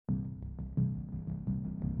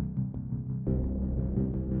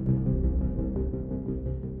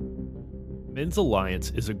Men's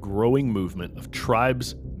Alliance is a growing movement of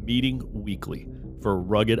tribes meeting weekly for a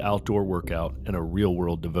rugged outdoor workout and a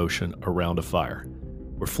real-world devotion around a fire.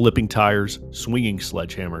 We're flipping tires, swinging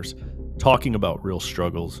sledgehammers, talking about real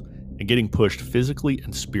struggles, and getting pushed physically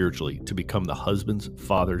and spiritually to become the husbands,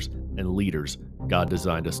 fathers, and leaders God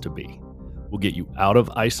designed us to be. We'll get you out of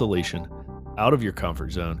isolation, out of your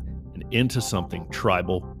comfort zone, and into something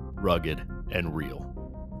tribal, rugged, and real.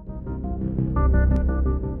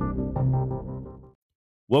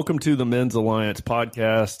 Welcome to the Men's Alliance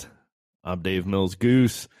podcast. I'm Dave Mills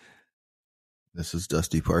Goose. This is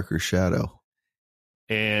Dusty Parker Shadow.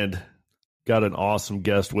 And got an awesome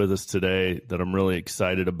guest with us today that I'm really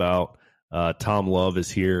excited about. Tom Love is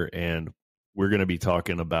here, and we're going to be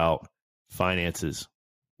talking about finances.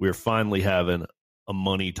 We're finally having a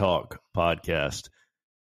money talk podcast.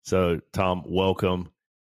 So, Tom, welcome.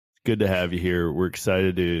 Good to have you here. We're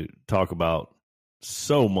excited to talk about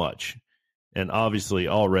so much. And obviously,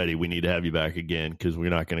 already we need to have you back again because we're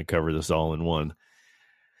not going to cover this all in one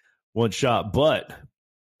shot. But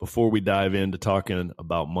before we dive into talking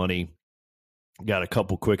about money, got a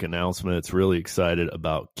couple quick announcements. Really excited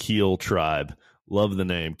about Keel Tribe. Love the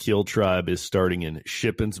name. Keel Tribe is starting in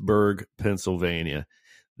Shippensburg, Pennsylvania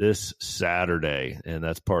this Saturday, and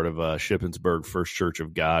that's part of Shippensburg First Church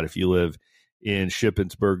of God. If you live in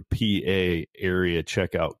Shippensburg, PA area,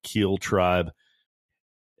 check out Keel Tribe.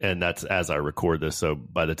 And that's as I record this. So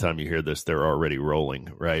by the time you hear this, they're already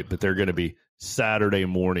rolling, right? But they're going to be Saturday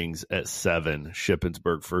mornings at 7,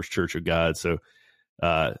 Shippensburg First Church of God. So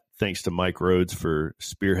thanks to Mike Rhodes for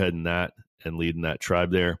spearheading that and leading that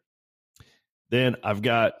tribe there. Then I've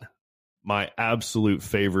got my absolute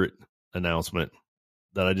favorite announcement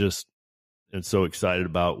that I just am so excited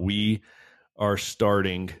about. We are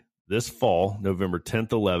starting this fall, November 10th,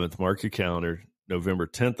 11th. Mark your calendar. November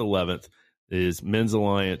 10th, 11th. Is Men's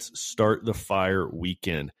Alliance Start the Fire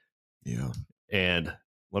Weekend. Yeah. And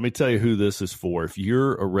let me tell you who this is for. If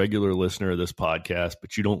you're a regular listener of this podcast,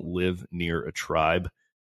 but you don't live near a tribe,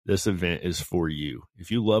 this event is for you.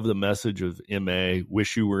 If you love the message of MA,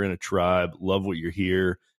 wish you were in a tribe, love what you're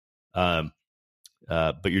here, but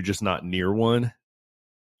you're just not near one,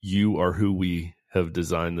 you are who we have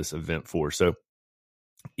designed this event for. So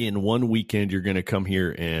in one weekend, you're going to come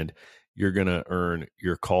here and you're going to earn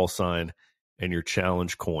your call sign and your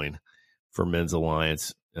challenge coin for Men's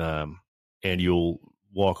Alliance. And you'll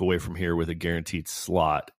walk away from here with a guaranteed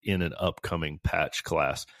slot in an upcoming patch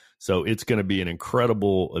class. So it's going to be an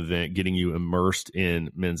incredible event, getting you immersed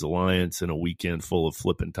in Men's Alliance in a weekend full of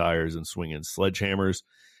flipping tires and swinging sledgehammers.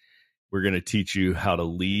 We're going to teach you how to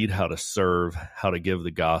lead, how to serve, how to give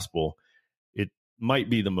the gospel. It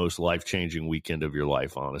might be the most life-changing weekend of your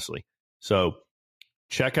life, honestly. So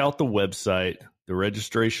check out the website. The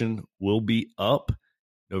registration will be up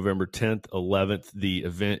November 10th, 11th. The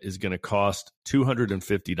event is going to cost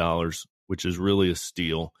 $250, which is really a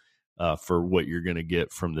steal for what you're going to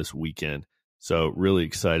get from this weekend. So really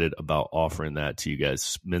excited about offering that to you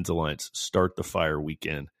guys. Men's Alliance Start the Fire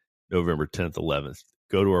Weekend, November 10th, 11th.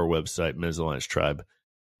 Go to our website,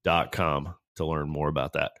 men'salliancetribe.com, to learn more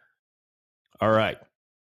about that. All right.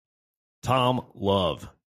 Tom Love.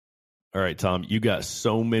 All right, Tom, you got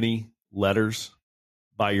so many letters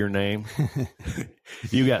by your name.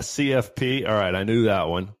 You got CFP. All right, I knew that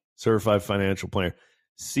one. Certified Financial Planner.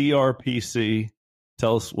 CRPC.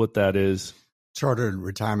 Tell us what that is. Chartered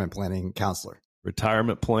Retirement Planning Counselor.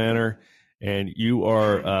 Retirement Planner. And you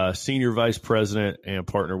are Senior Vice President and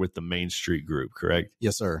partner with the Main Street Group, correct?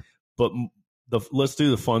 Yes, sir. But let's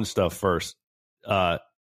do the fun stuff first. How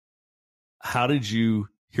did you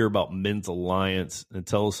hear about Men's Alliance, and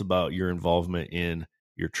tell us about your involvement in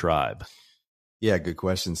your tribe? Yeah, good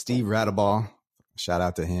question. Steve Radaball, shout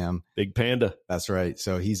out to him. Big Panda. That's right.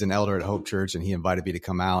 So he's an elder at Hope Church, and he invited me to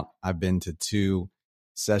come out. I've been to 2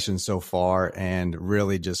 sessions so far and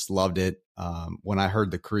really just loved it. When I heard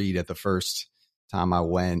the creed at the first time I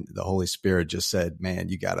went, the Holy Spirit just said, man,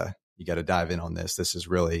 you gotta dive in on this. This is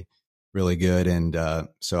really, really good. And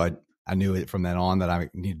so I knew it from then on that I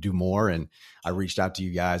need to do more. And I reached out to you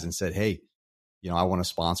guys and said, hey, I want to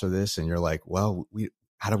sponsor this. And you're like, well,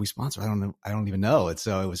 how do we sponsor? I don't know. I don't even know. And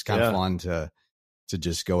so it was kind of fun to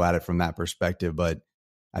just go at it from that perspective. But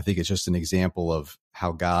I think it's just an example of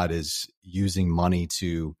how God is using money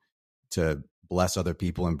to bless other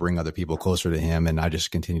people and bring other people closer to him. And I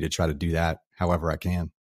just continue to try to do that however I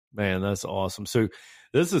can. Man, that's awesome. So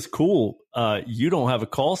this is cool. You don't have a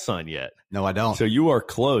call sign yet. No, I don't. So you are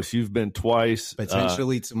close. You've been twice.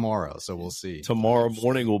 Potentially tomorrow. So we'll see. Tomorrow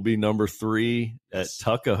morning will be number 3 at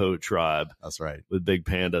Tuckahoe Tribe. That's right. With Big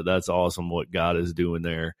Panda. That's awesome what God is doing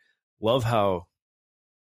there. Love how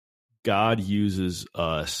God uses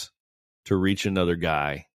us to reach another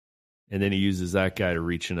guy, and then he uses that guy to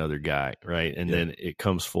reach another guy, right? And then it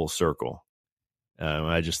comes full circle.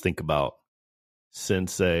 I just think about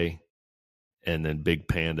Sensei and then Big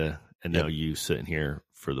Panda, and now you sitting here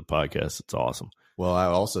for the podcast. It's awesome. Well, I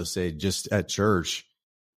also say just at church,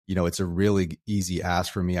 it's a really easy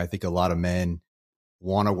ask for me. I think a lot of men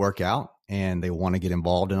want to work out and they want to get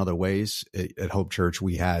involved in other ways. At Hope Church,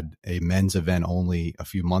 we had a men's event only a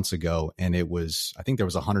few months ago, and I think there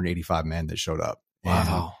was 185 men that showed up.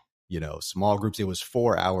 Wow. And, small groups. It was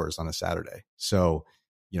 4 hours on a Saturday. So,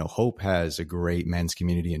 Hope has a great men's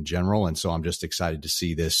community in general. And so I'm just excited to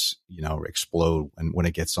see this, explode and when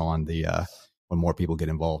it gets on when more people get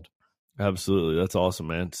involved. Absolutely. That's awesome,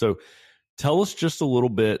 man. So tell us just a little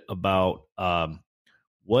bit about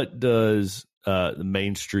what does the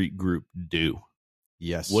Main Street Group do?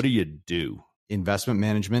 Yes. What do you do? Investment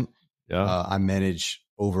management. Yeah. I manage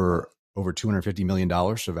over $250 million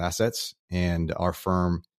of assets, and our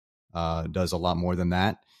firm does a lot more than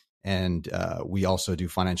that. And we also do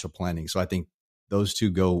financial planning. So I think those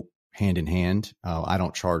two go hand in hand. I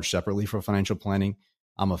don't charge separately for financial planning.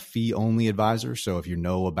 I'm a fee-only advisor. So if you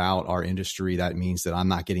know about our industry, that means that I'm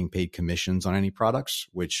not getting paid commissions on any products,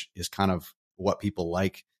 which is kind of what people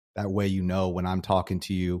like. That way, when I'm talking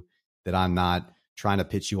to you, that I'm not trying to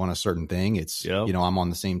pitch you on a certain thing. It's, I'm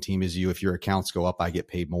on the same team as you. If your accounts go up, I get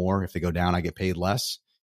paid more. If they go down, I get paid less.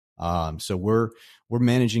 So we're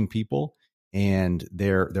managing people and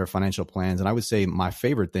their financial plans. And I would say my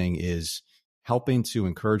favorite thing is helping to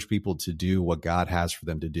encourage people to do what God has for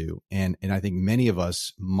them to do. And I think many of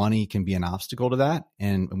us, money can be an obstacle to that.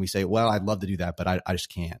 And we say, well, I'd love to do that, but I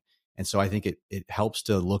just can't. And so I think it helps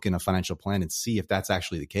to look in a financial plan and see if that's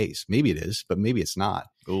actually the case. Maybe it is, but maybe it's not.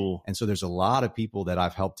 Cool. And so there's a lot of people that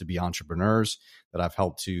I've helped to be entrepreneurs, that I've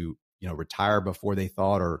helped to, retire before they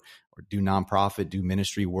thought, or do nonprofit, do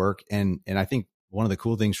ministry work. And I think one of the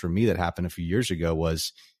cool things for me that happened a few years ago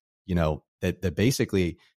was, that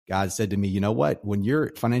basically God said to me, you know what, when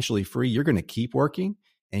you're financially free, you're going to keep working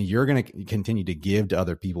and you're going to continue to give to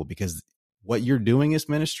other people, because what you're doing is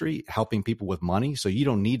ministry, helping people with money. So you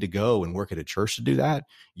don't need to go and work at a church to do that.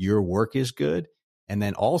 Your work is good. And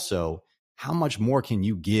then also, how much more can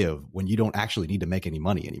you give when you don't actually need to make any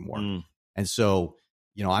money anymore? And so,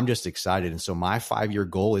 I'm just excited. And so my 5-year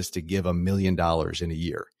goal is to give $1 million in a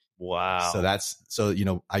year. Wow.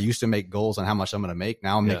 So I used to make goals on how much I'm going to make.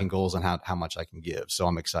 Now I'm making goals on how much I can give. So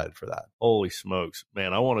I'm excited for that. Holy smokes,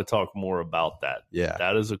 man. I want to talk more about that. Yeah.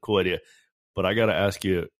 That is a cool idea. But I got to ask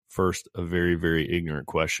you first a very, very ignorant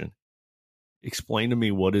question. Explain to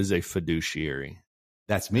me, what is a fiduciary?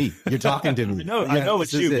 That's me. You're talking to me. I know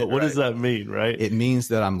it's you, but what does that mean, right? It means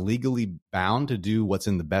that I'm legally bound to do what's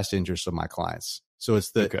in the best interest of my clients. So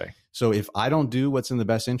So if I don't do what's in the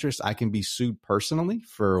best interest, I can be sued personally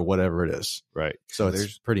for whatever it is. Right. So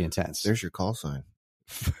it's pretty intense. There's your call sign.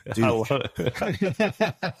 I love it.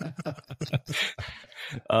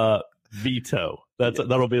 Veto.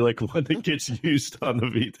 That'll be like one that gets used on the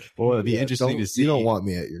veto. Well, it'd be interesting to see. You don't want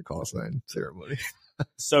me at your call sign ceremony.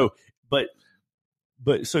 So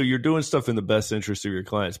you're doing stuff in the best interest of your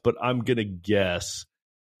clients, but I'm going to guess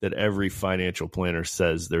that every financial planner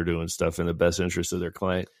says they're doing stuff in the best interest of their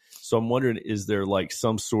client. So I'm wondering, is there like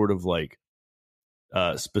some sort of like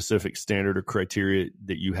specific standard or criteria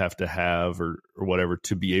that you have to have or whatever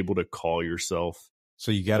to be able to call yourself?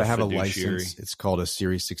 So you got to have a license. It's called a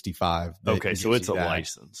Series 65. Okay, so it's a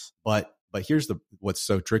license. But here's what's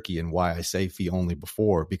so tricky and why I say fee only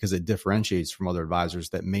before, because it differentiates from other advisors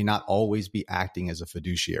that may not always be acting as a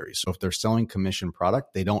fiduciary. So if they're selling commission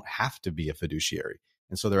product, they don't have to be a fiduciary.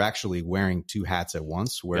 And so they're actually wearing two hats at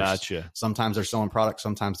once, where sometimes they're selling products,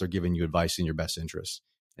 sometimes they're giving you advice in your best interest.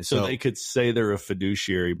 And so they could say they're a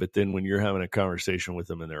fiduciary, but then when you're having a conversation with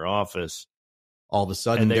them in their office, all of a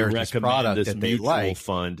sudden there's this product that they like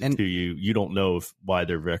fund to you. You don't know why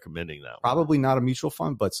they're recommending that. Probably not a mutual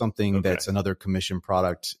fund, but something that's another commission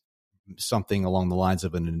product, something along the lines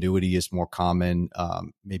of an annuity is more common,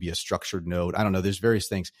 maybe a structured note. I don't know. There's various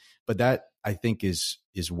things, but that I think is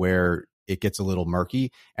where it gets a little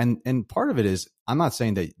murky. And part of it is, I'm not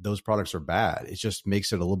saying that those products are bad. It just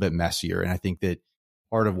makes it a little bit messier. And I think that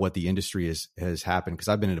part of what the industry has happened, because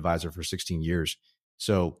I've been an advisor for 16 years.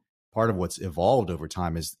 So part of what's evolved over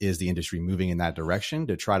time is the industry moving in that direction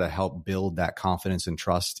to try to help build that confidence and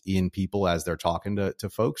trust in people as they're talking to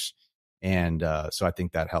folks. And so I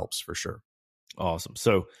think that helps for sure. Awesome.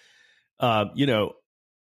 So, I'm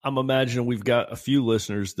imagining we've got a few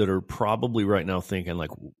listeners that are probably right now thinking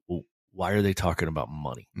like, why are they talking about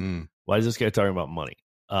money? Why is this guy talking about money?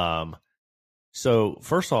 So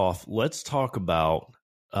first off, let's talk about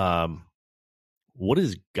what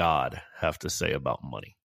does God have to say about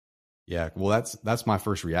money? Yeah, well, that's my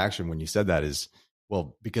first reaction when you said that is,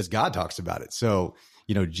 well, because God talks about it. So,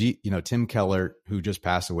 Tim Keller, who just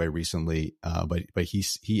passed away recently, but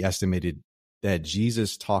he estimated that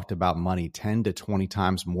Jesus talked about money 10 to 20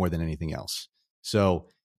 times more than anything else. So,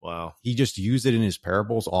 wow, he just used it in his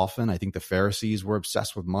parables often. I think the Pharisees were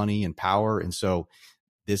obsessed with money and power, and so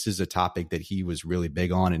this is a topic that he was really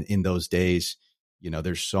big on. And in those days,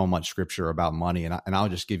 there's so much scripture about money, and I'll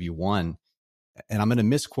just give you one. And I'm going to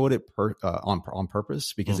misquote it on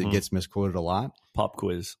purpose because it gets misquoted a lot. Pop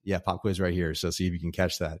quiz. Yeah, pop quiz right here. So see if you can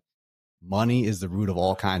catch that. Money is the root of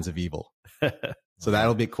all kinds of evil. So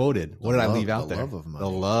that'll be quoted. What did I leave out there? The love of money. The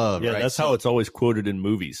love. Yeah, right? that's how it's always quoted in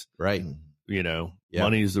movies. Right. Mm. Yep.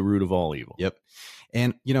 Money is the root of all evil. Yep.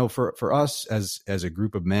 And, for us as a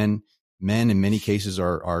group of men in many cases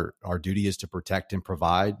our duty is to protect and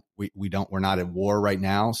provide. We're not at war right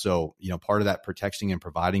now. So, part of that protecting and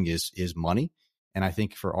providing is money. And I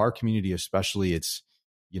think for our community, especially, it's,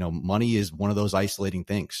 money is one of those isolating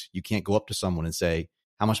things. You can't go up to someone and say,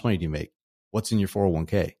 how much money do you make? What's in your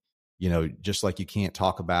 401k? Just like you can't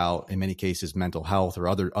talk about, in many cases, mental health or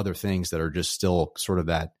other things that are just still sort of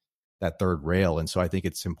that third rail. And so I think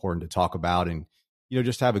it's important to talk about and,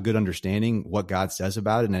 just have a good understanding what God says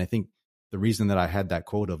about it. And I think the reason that I had that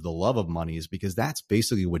quote of the love of money is because that's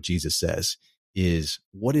basically what Jesus says is,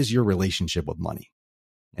 what is your relationship with money?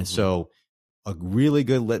 And so a really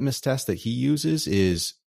good litmus test that he uses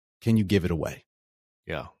is, can you give it away?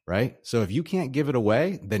 Yeah. Right. So if you can't give it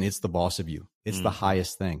away, then it's the boss of you. It's the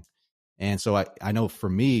highest thing. And so I know for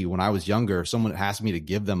me, when I was younger, if someone asked me to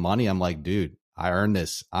give them money, I'm like, dude, I earned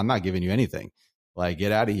this. I'm not giving you anything. Like,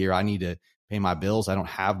 get out of here. I need to pay my bills. I don't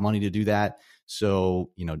have money to do that.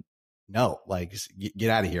 So, no, like,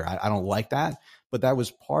 get out of here. I don't like that. But that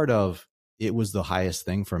was part of, it was the highest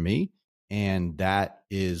thing for me. And that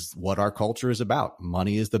is what our culture is about.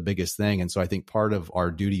 Money is the biggest thing. And so I think part of our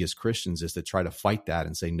duty as Christians is to try to fight that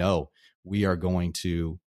and say, no, we are going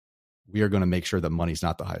to make sure that money's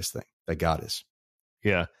not the highest thing, that God is.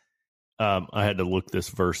 Yeah. I had to look this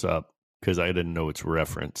verse up because I didn't know its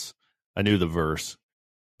reference. I knew the verse,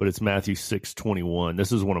 but it's Matthew 6:21.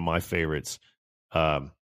 This is one of my favorites.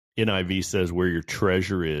 NIV says, where your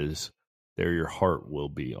treasure is, there your heart will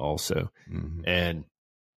be also. Mm-hmm. And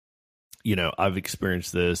I've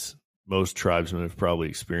experienced this. Most tribesmen have probably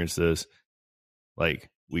experienced this.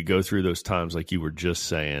 Like, we go through those times, like you were just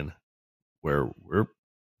saying, where we're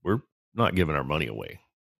not giving our money away.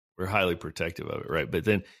 We're highly protective of it, right? But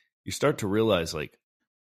then you start to realize, like,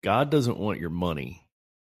 God doesn't want your money.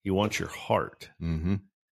 He wants your heart. Mm-hmm.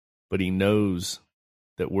 But he knows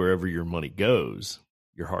that wherever your money goes,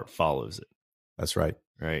 your heart follows it. That's right.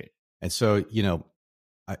 Right. And so,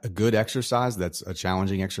 a good exercise, that's a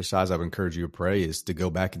challenging exercise, I would encourage you to pray, is to go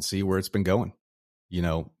back and see where it's been going.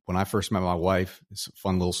 When I first met my wife, it's a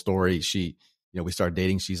fun little story. She, we started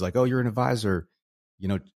dating. She's like, oh, you're an advisor,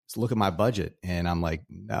 let's look at my budget. And I'm like,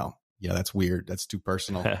 no, that's weird. That's too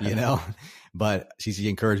personal, but she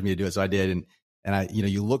encouraged me to do it. So I did. And I,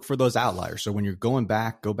 you look for those outliers. So when you're going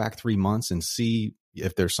back, go back 3 months and see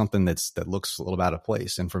if there's something that looks a little out of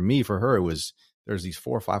place. And for her, it was, there's these $400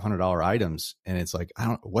 or $500 items. And it's like,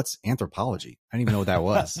 what's anthropology? I didn't even know what that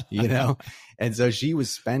was, And so she was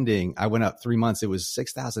spending, I went up 3 months. It was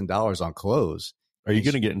 $6,000 on clothes. Are you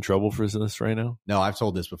going to get in trouble for this right now? No, I've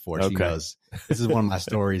told this before. Okay. She knows. This is one of my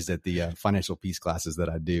stories at the financial peace classes that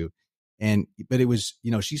I do. But it was,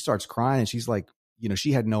 she starts crying. She's like,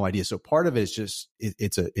 she had no idea. So part of it is just,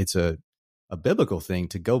 it's a biblical thing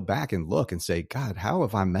to go back and look and say, God, how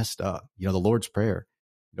have I messed up? The Lord's Prayer,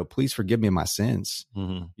 please forgive me my sins.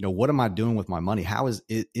 Mm-hmm. What am I doing with my money? How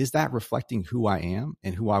is that reflecting who I am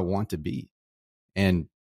and who I want to be? And,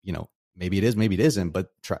 maybe it is, maybe it isn't, but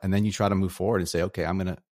and then you try to move forward and say, okay, I'm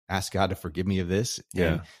going to ask God to forgive me of this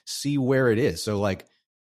and see where it is. So like,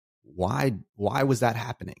 why was that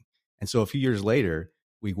happening? And so a few years later,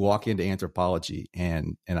 we walk into Anthropologie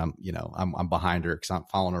and I'm behind her because I'm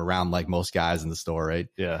following her around like most guys in the store. Right.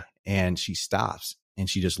 Yeah. And she stops and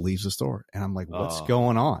she just leaves the store. And I'm like, what's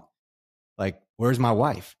going on? Like, where's my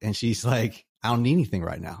wife? And she's like, I don't need anything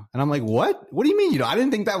right now. And I'm like, what do you mean? I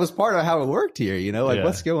didn't think that was part of how it worked here.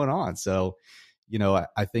 What's going on? So,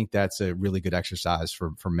 I think that's a really good exercise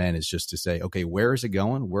for men, is just to say, okay, where is it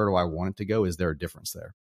going? Where do I want it to go? Is there a difference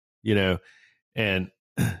there? And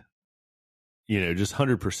just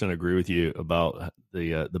 100% agree with you about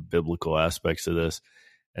the biblical aspects of this.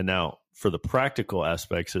 And now for the practical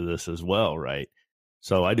aspects of this as well, right?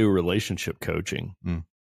 So I do relationship coaching,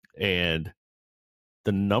 and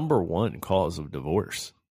the number one cause of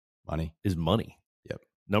divorce money is money. Yep.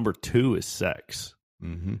 Number 2 is sex.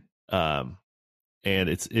 Mm-hmm. And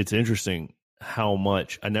it's interesting how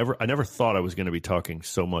much I never thought I was going to be talking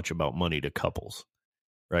so much about money to couples,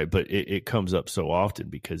 right? But it comes up so often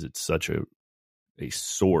because it's such a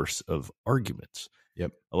source of arguments.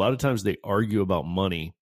 Yep. A lot of times they argue about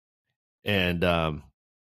money, and I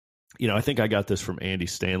think I got this from Andy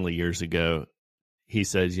Stanley years ago. He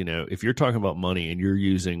says, if you're talking about money and you're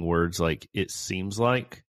using words like "it seems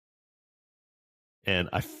like," and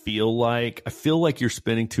I feel like you're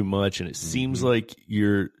spending too much, and it seems like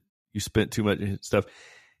you spent too much stuff.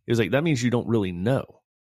 It was like, that means you don't really know.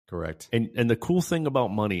 Correct. And the cool thing about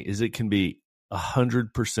money is it can be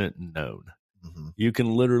 100% known. Mm-hmm. You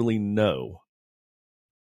can literally know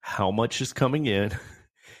how much is coming in,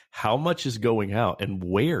 how much is going out, and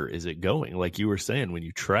where is it going. Like you were saying, when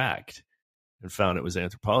you tracked and found it was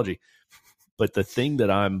anthropology. But the thing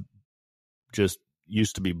that I'm just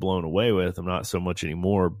used to be blown away with, I'm not so much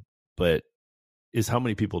anymore, but is how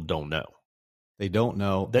many people don't know. They don't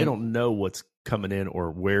know. They don't know what's coming in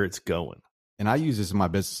or where it's going. And I use this in my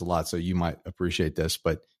business a lot, so you might appreciate this,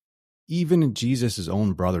 but even Jesus'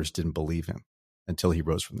 own brothers didn't believe him until he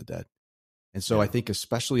rose from the dead. And so I think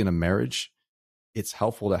especially in a marriage, it's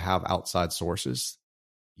helpful to have outside sources,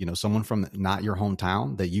 someone from not your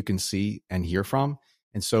hometown that you can see and hear from.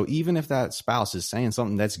 And so even if that spouse is saying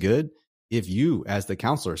something that's good, if you as the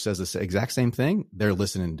counselor says the exact same thing, they're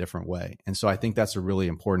listening in a different way. And so I think that's a really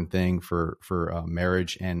important thing for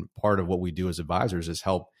marriage. And part of what we do as advisors is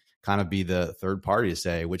help kind of be the third party to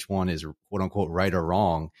say which one is quote unquote right or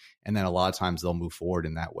wrong. And then a lot of times they'll move forward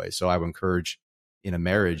in that way. So I would encourage, in a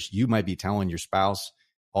marriage, you might be telling your spouse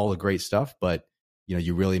all the great stuff, but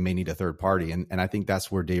you really may need a third party. And I think that's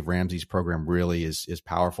where Dave Ramsey's program really is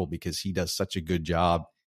powerful, because he does such a good job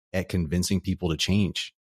at convincing people to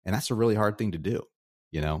change. And that's a really hard thing to do,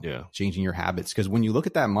 changing your habits. Because when you look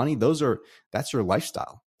at that money, that's your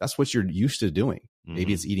lifestyle. That's what you're used to doing. Mm-hmm.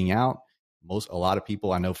 Maybe it's eating out. A lot of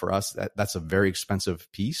people, I know for us, that's a very expensive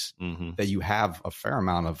piece that you have a fair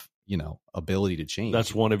amount of, ability to change.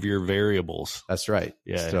 That's one of your variables. That's right.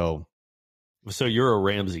 Yeah. So you're a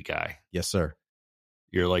Ramsey guy. Yes, sir.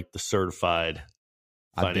 You're like the certified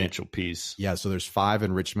financial piece. Yeah. So there's 5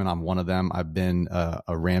 in Richmond. I'm one of them. I've been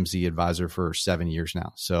a Ramsey advisor for 7 years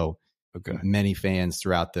now. So many fans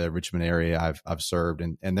throughout the Richmond area I've served,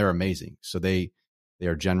 and they're amazing. So they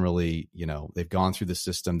are generally, they've gone through the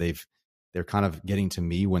system. They're kind of getting to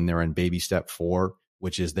me when they're in baby step 4,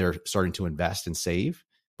 which is they're starting to invest and save,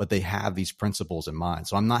 but they have these principles in mind.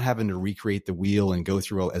 So I'm not having to recreate the wheel and go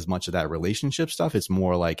through as much of that relationship stuff. It's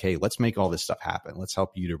more like, hey, let's make all this stuff happen. Let's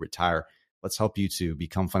help you to retire. Let's help you to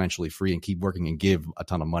become financially free and keep working and give a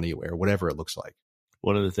ton of money away, or whatever it looks like.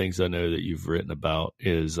 One of the things I know that you've written about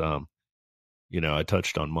is, I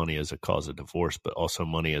touched on money as a cause of divorce, but also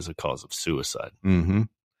money as a cause of suicide. Mm-hmm.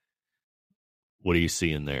 What do you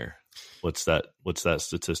see in there? What's that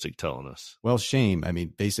statistic telling us? Well, shame. I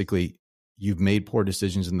mean, basically, you've made poor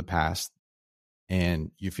decisions in the past and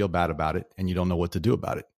you feel bad about it and you don't know what to do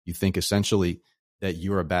about it. You think essentially that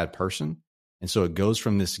you're a bad person. And so it goes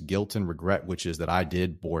from this guilt and regret, which is that I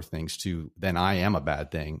did poor things, to then I am a bad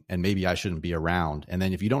thing and maybe I shouldn't be around. And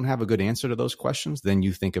then if you don't have a good answer to those questions, then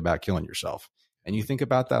you think about killing yourself. And you think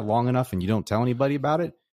about that long enough and you don't tell anybody about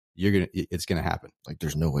it, it's going to happen. Like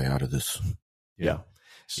there's no way out of this. Yeah.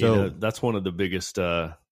 So that's one of the biggest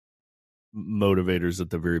motivators at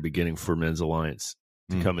the very beginning for Men's Alliance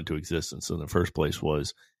to come into existence in the first place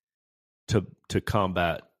was to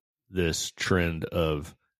combat this trend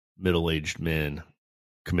of middle-aged men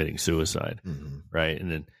committing suicide, right? And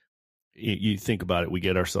then you think about it, we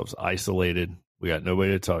get ourselves isolated. We got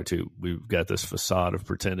nobody to talk to. We've got this facade of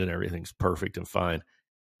pretending everything's perfect and fine.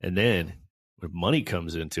 And then when money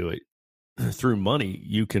comes into it, through money,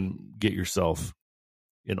 you can get yourself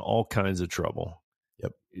in all kinds of trouble.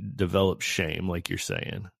 Yep. Develop shame, like you're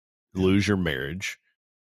saying, lose your marriage.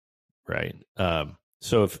 Right.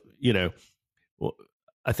 So if,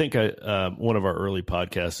 I think one of our early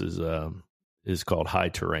podcasts is called High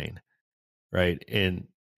Terrain. Right. And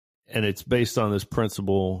it's based on this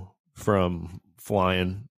principle from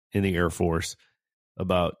flying in the Air Force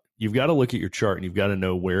about you've got to look at your chart and you've got to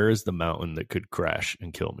know where is the mountain that could crash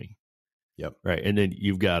and kill me. Yep. Right. And then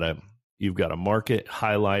you've got to mark it,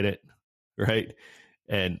 highlight it, right.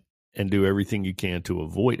 And do everything you can to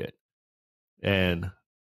avoid it. And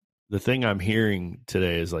the thing I'm hearing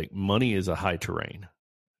today is like money is a high terrain,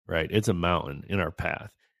 right? It's a mountain in our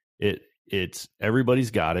path. It's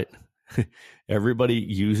everybody's got it. Everybody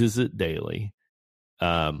uses it daily.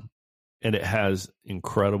 And it has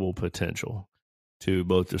incredible potential to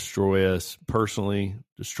both destroy us personally,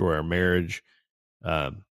 destroy our marriage,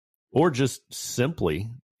 or just simply,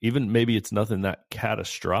 even maybe it's nothing that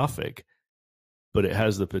catastrophic, but it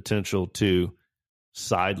has the potential to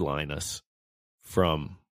sideline us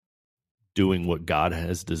from doing what God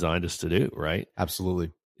has designed us to do, right?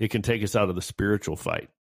 Absolutely. It can take us out of the spiritual fight.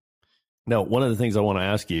 Now, one of the things I want to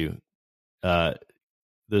ask you,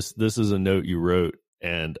 this is a note you wrote,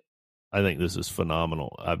 and I think this is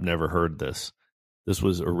phenomenal. I've never heard this. This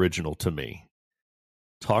was original to me.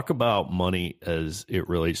 Talk about money as it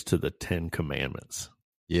relates to the 10 Commandments.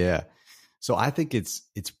 Yeah. So I think it's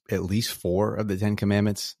at least 4 of the 10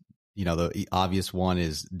 Commandments. You know, the obvious one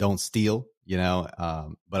is don't steal, you know,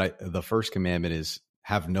 but the first commandment is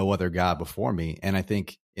have no other God before me. And I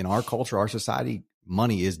think in our culture, our society,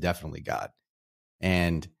 money is definitely God.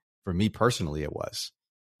 And for me personally, it was.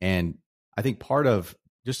 And I think part of,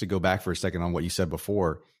 just to go back for a second on what you said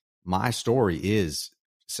before, my story is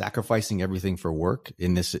sacrificing everything for work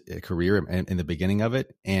in this career and in the beginning of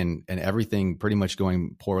it, and everything pretty much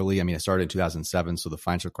going poorly. I mean, it started in 2007, so the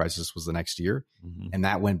financial crisis was the next year, and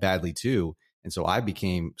that went badly too. And so I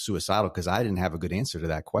became suicidal because I didn't have a good answer to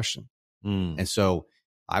that question. And so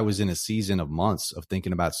I was in a season of months of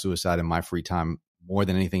thinking about suicide in my free time more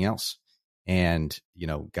than anything else. And, you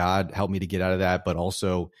know, God helped me to get out of that, but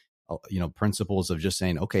also, you know, principles of just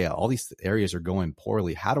saying, okay, all these areas are going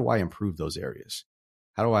poorly. How do I improve those areas?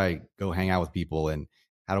 How do I go hang out with people, and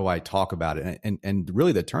how do I talk about it? And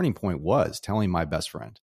really the turning point was telling my best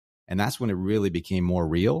friend. And that's when it really became more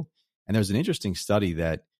real. And there's an interesting study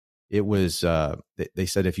that it was, they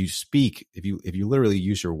said, if you speak, if you literally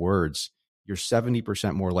use your words, you're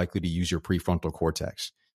 70% more likely to use your prefrontal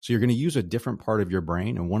cortex. So you're going to use a different part of your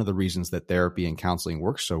brain. And one of the reasons that therapy and counseling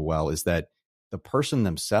works so well is that the person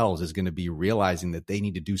themselves is going to be realizing that they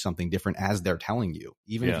need to do something different as they're telling you,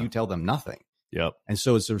 even if you tell them nothing. Yep. And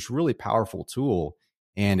so it's this really powerful tool,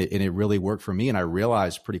 and it really worked for me. And I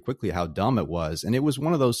realized pretty quickly how dumb it was. And it was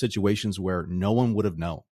one of those situations where no one would have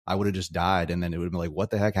known. I would have just died, and then it would have been like, what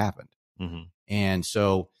the heck happened? And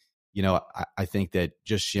so, you know, I think that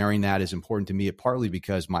just sharing that is important to me, partly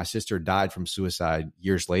because my sister died from suicide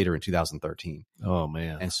years later in 2013. Oh,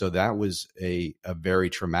 man. And so that was a very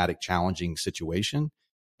traumatic, challenging situation.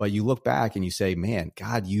 But you look back and you say, man,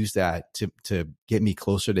 God used that to get me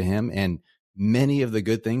closer to him. And many of the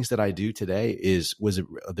good things that I do today was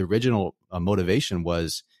the original motivation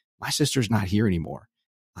was my sister's not here anymore.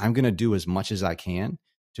 I'm going to do as much as I can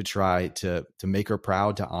to try to make her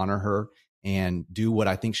proud, to honor her, and do what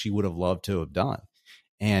I think she would have loved to have done.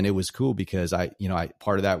 And it was cool because I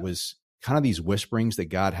part of that was kind of these whisperings that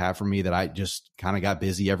God had for me that I just kind of got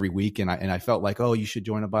busy every week. And I felt like, oh, you should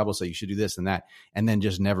join a Bible study, you should do this and that. And then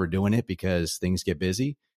just never doing it because things get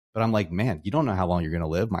busy. But I'm like, man, you don't know how long you're going to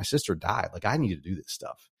live. My sister died. Like, I need to do this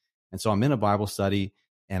stuff. And so I'm in a Bible study,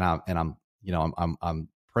 and I'm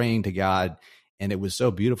praying to God. And it was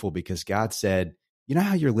so beautiful because God said, you know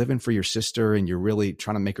how you're living for your sister and you're really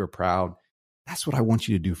trying to make her proud? That's what I want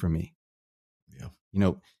you to do for me. Yeah. You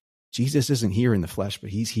know, Jesus isn't here in the flesh, but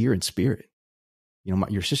he's here in spirit. You know,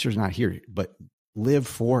 your sister's not here, but live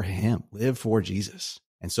for him, live for Jesus.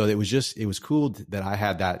 And so it was cool that I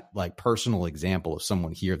had that like personal example of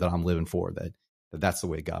someone here that I'm living for, that's the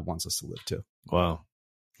way God wants us to live too. Wow.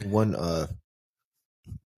 One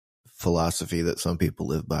philosophy that some people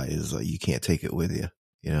live by is you can't take it with you,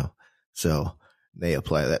 you know? So they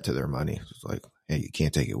apply that to their money. It's like, hey, you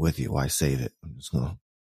can't take it with you. Why save it? I'm just going to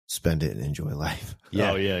spend it and enjoy life.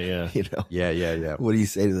 Yeah. Oh, yeah. You know? Yeah. What do you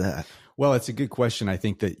say to that? Well, it's a good question. I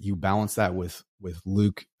think that you balance that with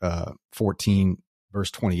Luke 14,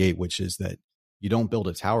 verse 28, which is that you don't build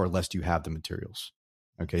a tower lest you have the materials.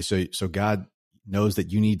 Okay. So God knows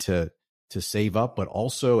that you need to save up, but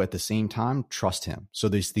also at the same time, trust him. So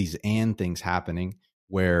there's these and things happening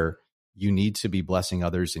where you need to be blessing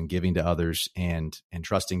others and giving to others and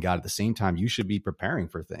trusting God at the same time. You should be preparing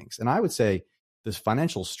for things. And I would say this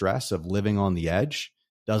financial stress of living on the edge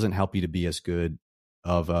doesn't help you to be as good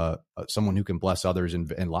of someone who can bless others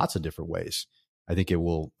in lots of different ways. I think it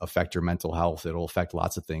will affect your mental health. It'll affect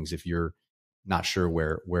lots of things if you're not sure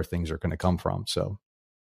where things are going to come from. So,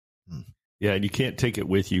 yeah, and you can't take it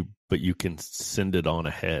with you, but you can send it on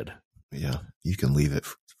ahead. Yeah, you can leave it.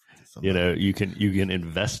 You know, you can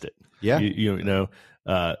invest it. Yeah,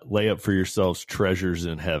 lay up for yourselves treasures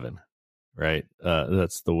in heaven. Right,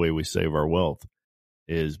 that's the way we save our wealth,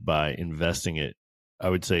 is by investing it. I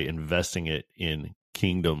would say investing it in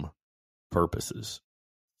kingdom purposes.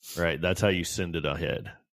 Right, that's how you send it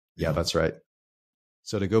ahead. Yeah, that's right.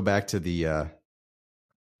 So to go back to the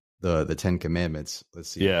 10 Commandments, let's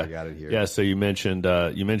see if I got it here. Yeah, so you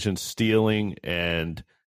mentioned stealing and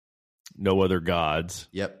no other gods.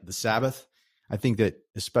 Yep, the Sabbath. I think that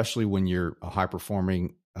especially when you're a high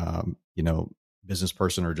performing, business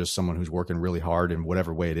person or just someone who's working really hard in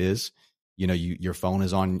whatever way it is, your phone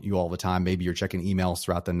is on you all the time. Maybe you're checking emails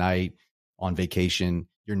throughout the night, on vacation.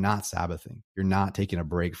 You're not Sabbathing. You're not taking a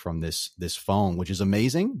break from this phone, which is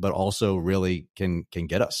amazing, but also really can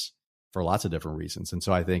get us for lots of different reasons. And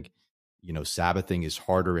so I think, Sabbathing is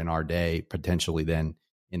harder in our day potentially than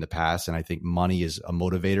in the past. And I think money is a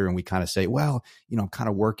motivator. And we kind of say, well, I'm kind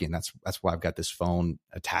of working. That's why I've got this phone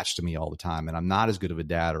attached to me all the time. And I'm not as good of a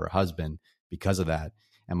dad or a husband because of that.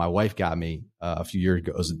 And my wife got me a few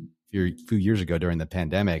years ago during the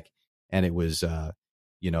pandemic. And it was,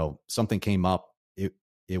 something came up.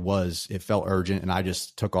 It felt urgent, and I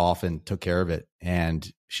just took off and took care of it. And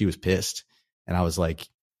she was pissed. And I was like,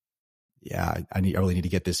 yeah, I really need to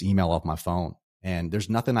get this email off my phone. And there's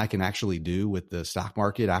nothing I can actually do with the stock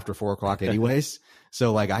market after 4 o'clock anyways.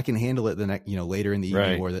 So like I can handle it the next, later in the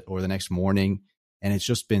evening or the next morning. And it's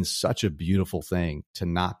just been such a beautiful thing to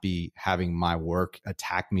not be having my work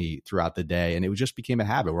attack me throughout the day. And it just became a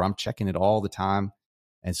habit where I'm checking it all the time.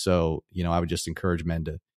 And so, I would just encourage men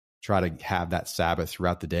to try to have that Sabbath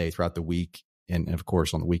throughout the day, throughout the week, and of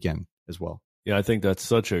course on the weekend as well. Yeah, I think that's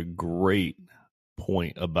such a great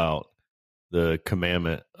point about the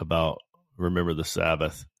commandment about remember the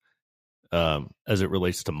Sabbath as it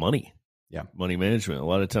relates to money. Yeah. Money management. A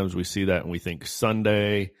lot of times we see that and we think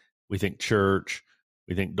Sunday, we think church,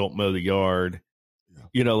 we think don't mow the yard,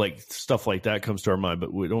 like stuff like that comes to our mind,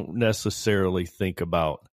 but we don't necessarily think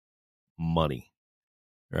about money.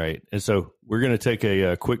 Right. And so we're going to take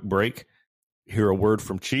a quick break, hear a word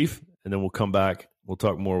from Chief, and then we'll come back. We'll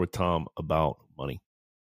talk more with Tom about money.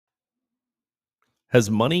 Has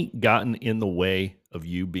money gotten in the way of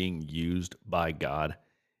you being used by God?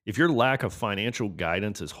 If your lack of financial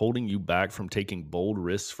guidance is holding you back from taking bold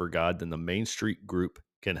risks for God, then the Main Street Group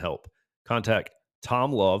can help. Contact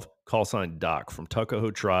Tom Love, call sign Doc, from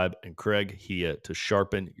Tuckahoe Tribe, and Craig Hia to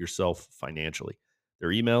sharpen yourself financially.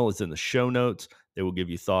 Their email is in the show notes. They will give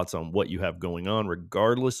you thoughts on what you have going on,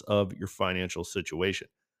 regardless of your financial situation.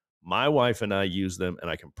 My wife and I use them, and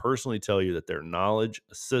I can personally tell you that their knowledge,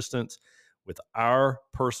 assistance with our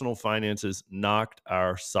personal finances knocked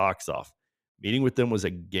our socks off. Meeting with them was a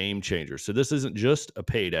game changer. So this isn't just a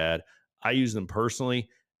paid ad. I use them personally,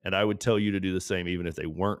 and I would tell you to do the same even if they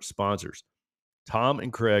weren't sponsors. Tom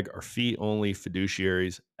and Craig are fee-only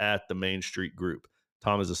fiduciaries at the Main Street Group.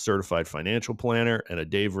 Tom is a certified financial planner and a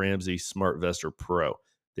Dave Ramsey SmartVestor Pro.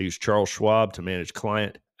 They use Charles Schwab to manage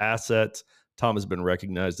client assets. Tom has been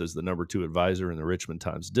recognized as the number 2 advisor in the Richmond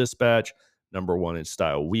Times-Dispatch, number 1 in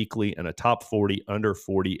Style Weekly, and a top 40 under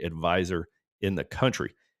 40 advisor in the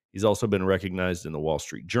country. He's also been recognized in the Wall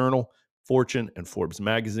Street Journal, Fortune, and Forbes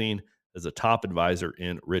magazine as a top advisor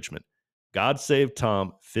in Richmond. God saved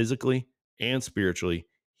Tom physically and spiritually.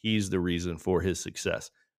 He's the reason for his success.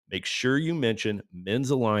 Make sure you mention Men's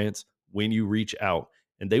Alliance when you reach out,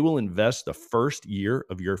 and they will invest the first year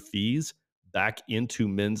of your fees back into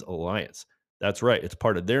Men's Alliance. That's right. It's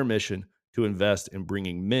part of their mission to invest in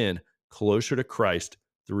bringing men closer to Christ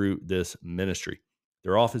through this ministry.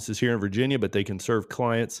 Their office is here in Virginia, but they can serve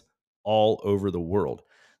clients all over the world.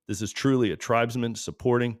 This is truly a tribesman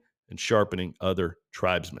supporting and sharpening other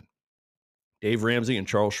tribesmen. Dave Ramsey and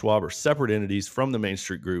Charles Schwab are separate entities from the Main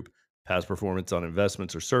Street Group. Past performance on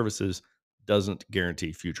investments or services doesn't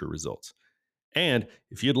guarantee future results. And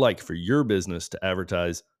if you'd like for your business to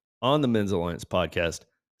advertise on the Men's Alliance podcast,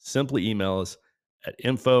 simply email us at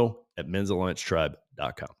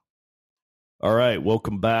info@mensalliancetribe.com. All right,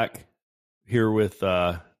 welcome back here with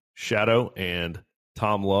Shadow and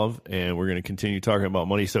Tom Love, and we're going to continue talking about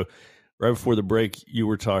money. So right before the break, you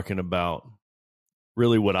were talking about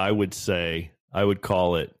really what I would say, I would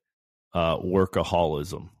call it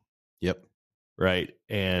workaholism. Yep. Right.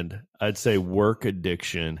 And I'd say work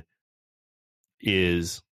addiction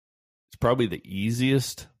it's probably the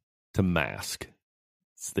easiest to mask.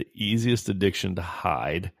 It's the easiest addiction to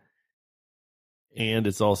hide. And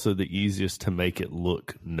it's also the easiest to make it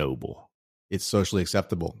look noble. It's socially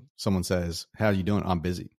acceptable. Someone says, how are you doing? I'm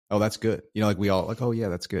busy. Oh, that's good. Like we all like, oh yeah,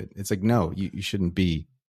 that's good. It's like, no, you shouldn't be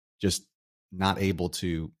just not able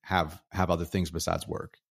to have other things besides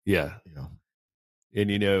work. Yeah.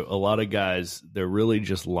 And, a lot of guys, they're really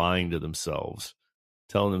just lying to themselves,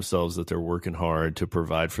 telling themselves that they're working hard to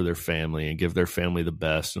provide for their family and give their family the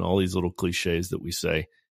best and all these little cliches that we say.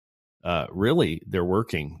 Really, they're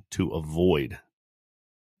working to avoid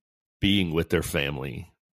being with their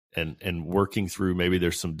family and working through, maybe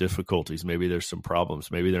there's some difficulties, maybe there's some problems,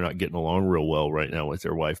 maybe they're not getting along real well right now with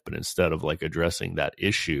their wife, but instead of like addressing that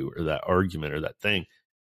issue or that argument or that thing,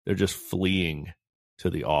 they're just fleeing to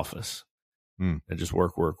the office. and just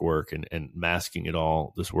work, and masking it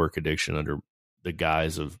all, this work addiction, under the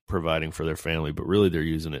guise of providing for their family. But really, they're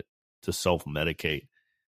using it to self-medicate.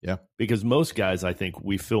 Yeah. Because most guys, I think,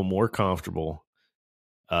 we feel more comfortable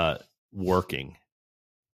working.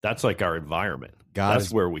 That's like our environment.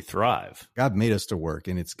 That's where we thrive. God made us to work,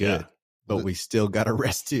 and it's good. Yeah. But we still got to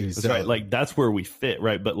rest too. That's right. Like, that's where we fit,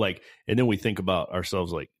 right? But like, and then we think about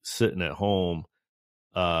ourselves like sitting at home,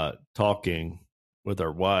 talking with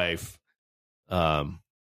our wife,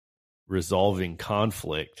 resolving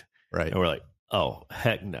conflict. Right. And we're like, oh,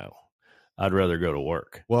 heck no. I'd rather go to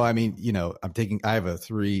work. Well, I mean, I have a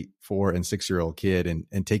 3, 4, and 6-year-old kid,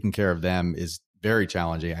 and taking care of them is very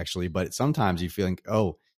challenging, actually. But sometimes you feel like,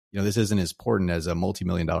 oh, this isn't as important as a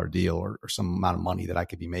multi-million-dollar deal or some amount of money that I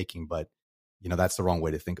could be making. But, that's the wrong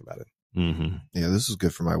way to think about it. Mm-hmm. Yeah, this is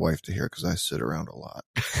good for my wife to hear because I sit around a lot.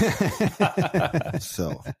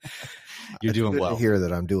 So you're doing well. To hear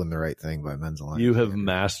that I'm doing the right thing by Men's Alliance. You have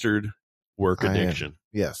mastered work addiction.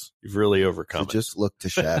 Yes. You've really overcome it. Just look to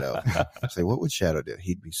Shadow. Say, what would Shadow do?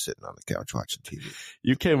 He'd be sitting on the couch watching TV.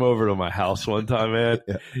 You came over to my house one time, man.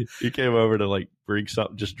 Yeah. You came over to like bring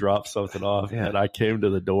something, just drop something off. Yeah. And I came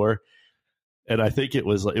to the door, and I think it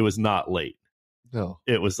was not late. No.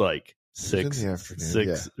 It was like 6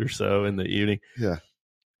 or so in the evening. Yeah.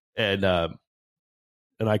 And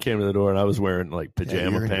I came to the door, and I was wearing like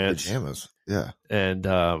pajama pants. Pajamas. Yeah. And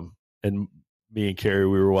me and Carrie,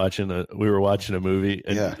 we were watching a movie.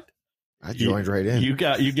 And yeah. I joined right in. You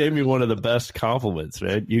gave me one of the best compliments,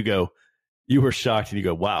 man. You were shocked, and you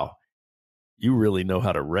go, wow, you really know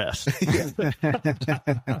how to rest. That's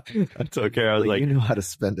okay. I was like, you know how to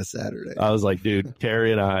spend a Saturday. I was like, dude,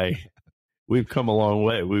 Carrie and I, we've come a long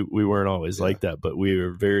way. We weren't always like that, but we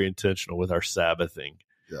were very intentional with our Sabbathing.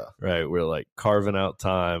 Yeah. Right. We're like carving out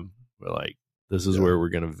time. We're like, this is where we're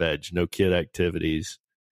going to veg. No kid activities.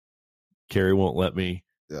 Carrie won't let me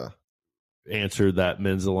answer that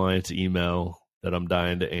Men's Alliance email that I'm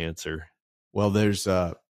dying to answer. Well, there's,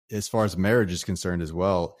 as far as marriage is concerned as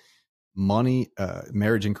well,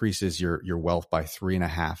 marriage increases your wealth by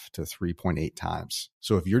 3.5 to 3.8 times.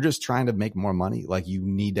 So if you're just trying to make more money, like, you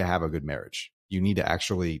need to have a good marriage. You need to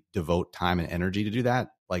actually devote time and energy to do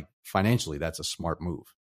that. Like, financially, that's a smart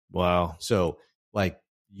move. Wow. So like,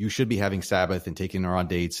 you should be having Sabbath and taking her on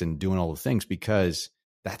dates and doing all the things, because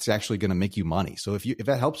that's actually going to make you money. So if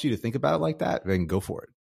that helps you to think about it like that, then go for it.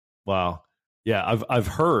 Wow. Yeah. I've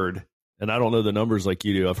heard, and I don't know the numbers like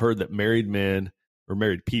you do. I've heard that married men or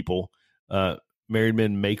married people, married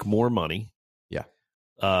men make more money,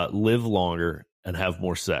 live longer, and have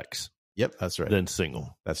more sex. Yep, that's right. Than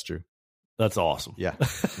single. That's true. That's awesome. Yeah.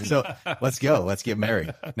 So let's go. Let's get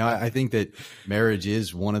married. Now, I think that marriage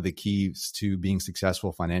is one of the keys to being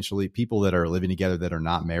successful financially. People that are living together that are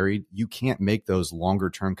not married, you can't make those longer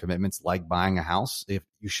term commitments like buying a house. If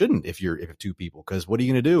you're two people, because what are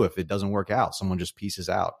you going to do if it doesn't work out? Someone just pieces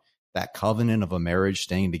out. That covenant of a marriage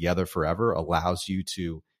staying together forever allows you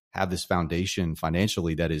to have this foundation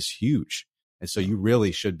financially that is huge. And so you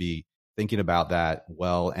really should be thinking about that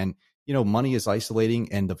well. And, money is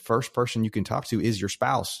isolating, and the first person you can talk to is your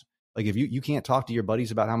spouse. Like, if you can't talk to your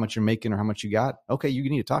buddies about how much you're making or how much you got, okay, you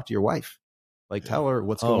need to talk to your wife. Like, tell her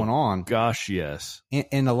what's going on. Gosh, yes.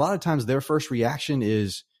 And a lot of times their first reaction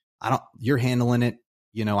is, you're handling it.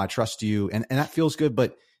 I trust you. And that feels good,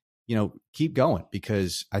 but keep going,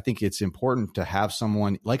 because I think it's important to have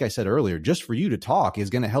someone, like I said earlier, just for you to talk is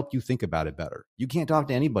going to help you think about it better. You can't talk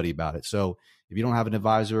to anybody about it. So if you don't have an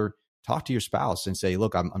advisor, talk to your spouse and say,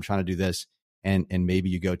 look, I'm trying to do this. And maybe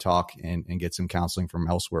you go talk and get some counseling from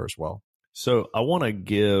elsewhere as well. So I want to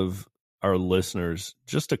give our listeners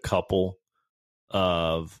just a couple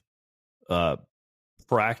of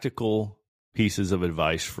practical pieces of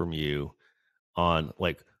advice from you on,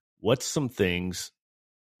 like, what's some things.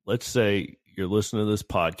 Let's say you're listening to this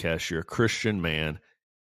podcast, you're a Christian man,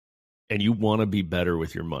 and you want to be better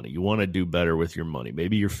with your money. You want to do better with your money.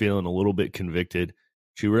 Maybe you're feeling a little bit convicted,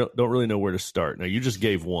 but you don't really know where to start. Now, you just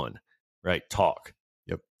gave one, right? Talk.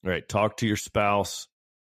 Yep. Right. Talk to your spouse.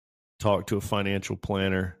 Talk to a financial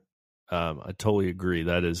planner. I totally agree.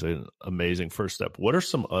 That is an amazing first step. What are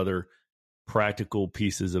some other practical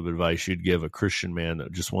pieces of advice you'd give a Christian man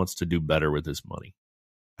that just wants to do better with his money?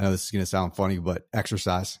 I know this is going to sound funny, but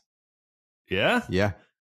exercise. Yeah. Yeah.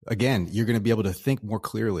 Again, you're going to be able to think more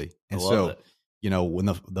clearly. And so, it. When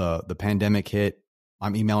the pandemic hit,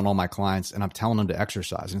 I'm emailing all my clients and I'm telling them to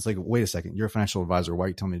exercise. And it's like, wait a second, you're a financial advisor. Why are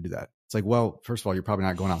you telling me to do that? It's like, well, first of all, you're probably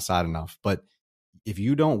not going outside enough. But if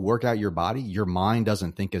you don't work out your body, your mind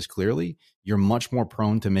doesn't think as clearly. You're much more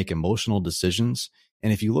prone to make emotional decisions.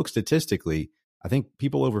 And if you look statistically, I think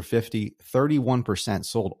people over 50, 31%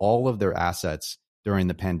 sold all of their assets during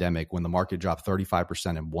the pandemic when the market dropped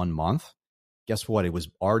 35% in 1 month. Guess what? It was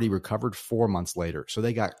already recovered 4 months later. So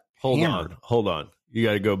they got hammered. Hold on. You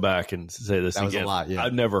got to go back and say this That was again. a lot, yeah.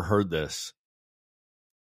 I've never heard this.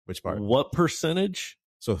 Which part? What percentage?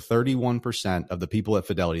 So 31% of the people at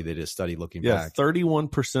Fidelity, they did a study looking back,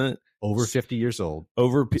 31% over 50 years old. So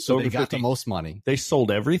over they got 50. the most money. They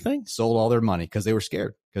sold everything? Sold all their money because they were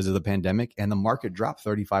scared because of the pandemic, and the market dropped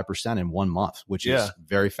 35% in 1 month, which is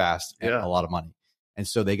very fast and a lot of money. And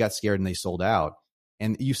so they got scared and they sold out.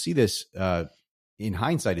 And you see this in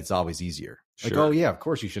hindsight, it's always easier. Like, oh yeah, of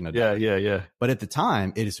course you shouldn't have done it. Yeah. But at the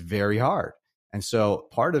time, it is very hard. And so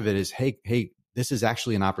part of it is, hey, this is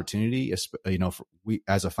actually an opportunity. You know, we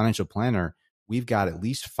as a financial planner, we've got at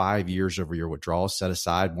least 5 years of your withdrawals set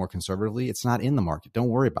aside more conservatively. It's not in the market. Don't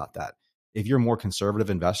worry about that. If you're a more conservative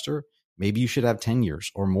investor, maybe you should have 10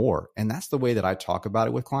 years or more. And that's the way that I talk about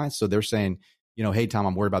it with clients. So they're saying, you know, hey, Tom,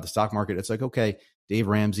 I'm worried about the stock market. It's like, okay, Dave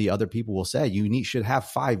Ramsey, other people will say you should have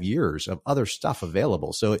 5 years of other stuff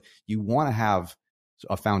available. So you want to have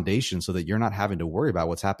a foundation so that you're not having to worry about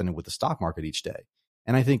what's happening with the stock market each day.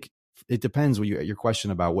 And I think it depends when your question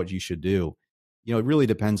about what you should do. You know, it really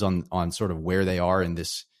depends on sort of where they are in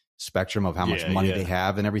this spectrum of how much money they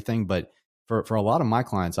have and everything. But for a lot of my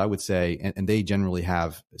clients, I would say, and they generally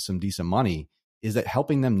have some decent money, is that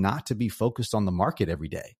helping them not to be focused on the market every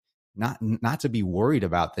day, not to be worried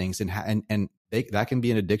about things, and that can be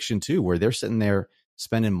an addiction too, where they're sitting there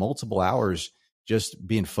spending multiple hours just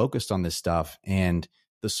being focused on this stuff. And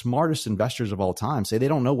the smartest investors of all time say they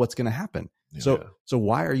don't know what's going to happen. Yeah. So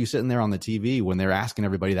why are you sitting there on the TV when they're asking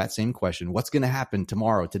everybody that same question? What's going to happen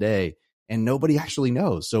tomorrow, today? And nobody actually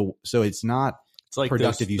knows. So it's not. It's like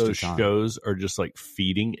productive use of time. Shows are just like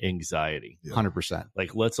feeding anxiety. 100%.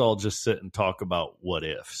 Like, let's all just sit and talk about what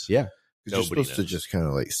ifs. Yeah. You're supposed to just kind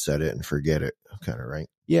of like set it and forget it, kind of, right?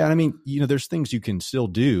 Yeah. And I mean, you know, there's things you can still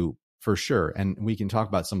do for sure. And we can talk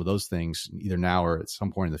about some of those things either now or at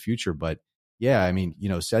some point in the future. But yeah, I mean, you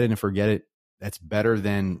know, set it and forget it. That's better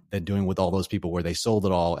than doing with all those people where they sold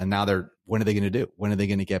it all. And now when are they going to do? When are they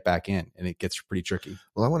going to get back in? And it gets pretty tricky.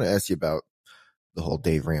 Well, I want to ask you about the whole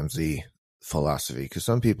Dave Ramsey philosophy, because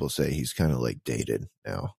some people say he's kind of like dated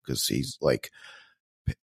now because he's like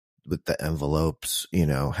with the envelopes, you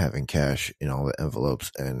know, having cash in all the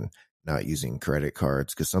envelopes and not using credit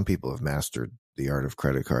cards, because some people have mastered the art of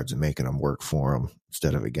credit cards and making them work for them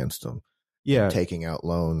instead of against them. Yeah. And taking out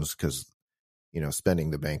loans because, you know,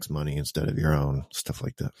 spending the bank's money instead of your own, stuff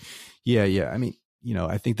like that. Yeah. Yeah. I mean, you know,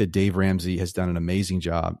 I think that Dave Ramsey has done an amazing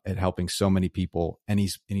job at helping so many people, and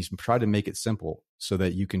he's tried to make it simple so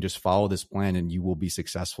that you can just follow this plan and you will be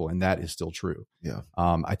successful. And that is still true. Yeah.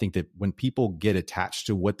 I think that when people get attached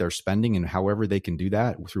to what they're spending and however they can do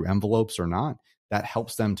that through envelopes or not, that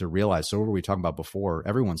helps them to realize. So what were we talking about before?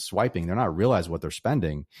 Everyone's swiping. They're not realizing what they're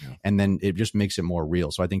spending. Yeah. And then it just makes it more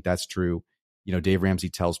real. So I think that's true. You know, Dave Ramsey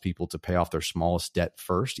tells people to pay off their smallest debt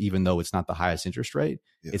first, even though it's not the highest interest rate.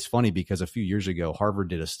 Yeah. It's funny because a few years ago, Harvard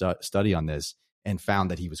did a study on this and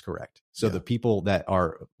found that he was correct. So the people that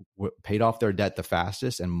paid off their debt the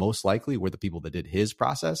fastest and most likely were the people that did his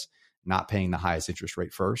process, not paying the highest interest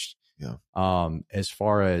rate first. Yeah. As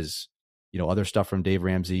far as, you know, other stuff from Dave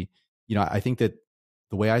Ramsey, you know, I think that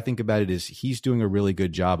the way I think about it is he's doing a really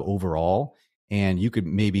good job overall. And you could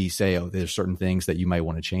maybe say, oh, there's certain things that you might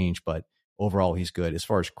want to change, but overall, he's good. As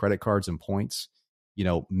far as credit cards and points, you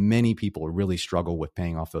know, many people really struggle with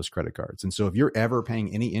paying off those credit cards. And so if you're ever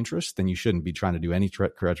paying any interest, then you shouldn't be trying to do any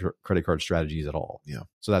credit card strategies at all. Yeah.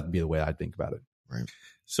 So that'd be the way I'd think about it. Right.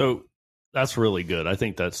 So that's really good. I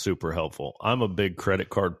think that's super helpful. I'm a big credit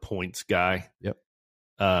card points guy. Yep.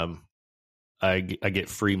 I get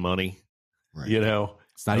free money, right. You know,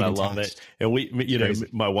 it's not even I love taxed. it. And you know,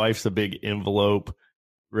 my wife's a big envelope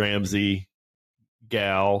Ramsey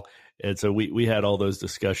gal. And so we had all those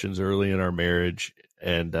discussions early in our marriage,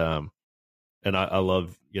 and I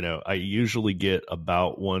love, you know, I usually get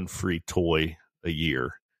about one free toy a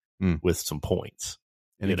year with some points.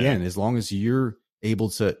 And again, as long as you're able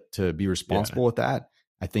to be responsible with that,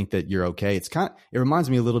 I think that you're okay. It reminds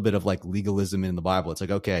me a little bit of like legalism in the Bible. It's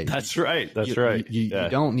like, okay, that's right. That's right. You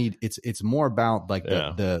don't need, it's more about like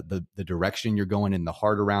the direction you're going and the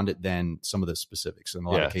heart around it than some of the specifics in a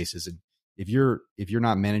lot of cases. And if you're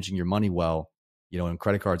not managing your money well, you know, and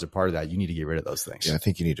credit cards are part of that, you need to get rid of those things. Yeah, I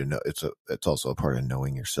think you need to know. It's also a part of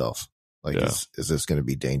knowing yourself. Like, is this going to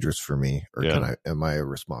be dangerous for me, or am I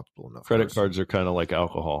responsible enough? Credit cards are kind of like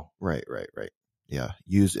alcohol. Right. Yeah,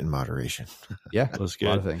 use in moderation. Yeah, that's good. A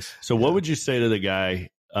lot of things. So, what would you say to the guy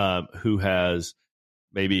who has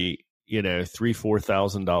maybe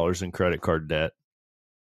 $3,000-$4,000 in credit card debt.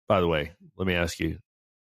 By the way, let me ask you,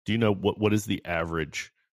 do you know what is the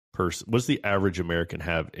average person? What's the average American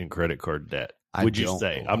have in credit card debt? Would you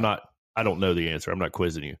say? I don't know the answer. I'm not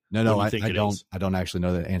quizzing you. No, I don't actually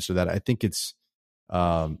know the answer to that. I think it's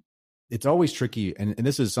always tricky. And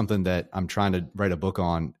this is something that I'm trying to write a book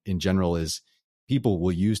on in general is people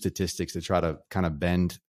will use statistics to try to kind of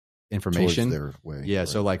bend information their way. Yeah. Right.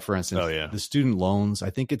 So like, for instance, the student loans, I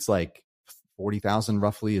think it's like 40,000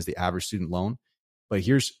 roughly is the average student loan. But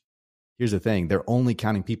here's the thing. They're only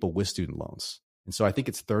counting people with student loans. And so I think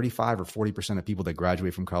it's 35 or 40% of people that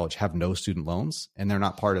graduate from college have no student loans, and they're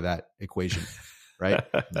not part of that equation. Right.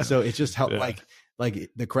 So it just helped like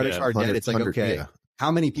the credit card debt. It's like, okay,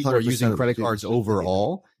 how many people are using credit cards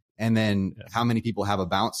overall? And then how many people have a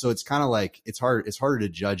balance? So it's kind of like, it's harder to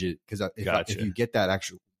judge it because if you get that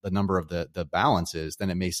the number of the balances, then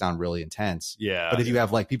it may sound really intense. Yeah. But if you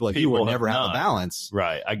have like people like you who never have a balance.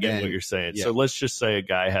 Right. I get what you're saying. Yeah. So let's just say a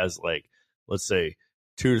guy has like, let's say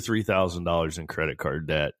 $2,000 to $3,000 in credit card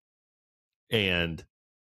debt and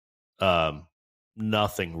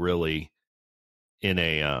nothing really in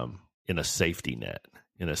a safety net,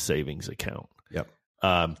 in a savings account. Yep.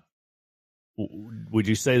 Would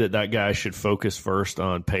you say that guy should focus first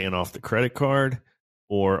on paying off the credit card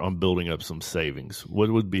or on building up some savings?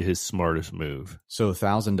 What would be his smartest move? So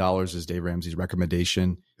 $1,000 is Dave Ramsey's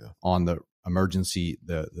recommendation on the emergency,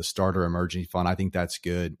 the starter emergency fund. I think that's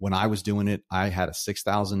good. When I was doing it, I had a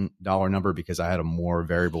 $6,000 number because I had a more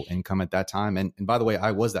variable income at that time. And by the way,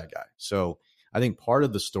 I was that guy. So I think part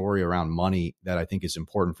of the story around money that I think is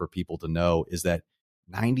important for people to know is that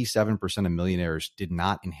 97% of millionaires did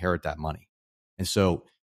not inherit that money. And so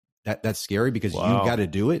that's scary because you got to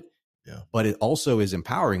do it. Yeah. But it also is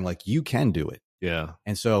empowering. Like you can do it. Yeah.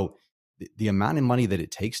 And so the amount of money that it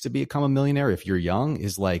takes to become a millionaire, if you're young,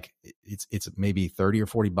 is like, it's maybe 30 or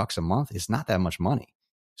 40 bucks a month. It's not that much money.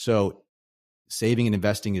 So saving and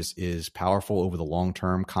investing is powerful over the long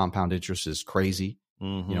term. Compound interest is crazy.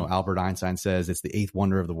 Mm-hmm. Albert Einstein says it's the eighth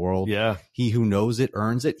wonder of the world. Yeah. He who knows it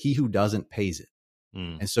earns it. He who doesn't pays it.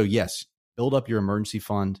 Mm. And so, yes, build up your emergency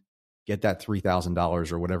fund, get that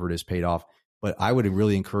 $3,000 or whatever it is paid off. But I would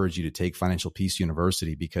really encourage you to take Financial Peace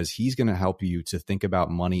University because he's going to help you to think about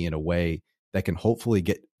money in a way that can hopefully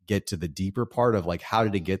get to the deeper part of like, how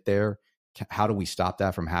did it get there? How do we stop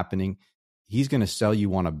that from happening? He's going to sell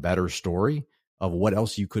you on a better story of what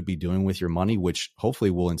else you could be doing with your money, which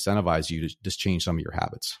hopefully will incentivize you to just change some of your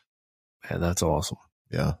habits. Man, that's awesome.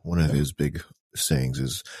 Yeah. One of his big sayings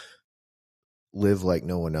is live like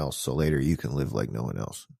no one else. So later you can live like no one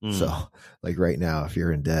else. Mm. So like right now, if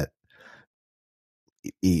you're in debt,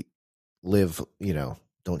 live,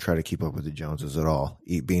 don't try to keep up with the Joneses at all.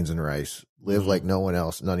 Eat beans and rice, live like no one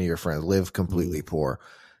else. None of your friends live completely poor.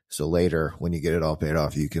 So later when you get it all paid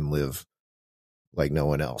off, you can live like no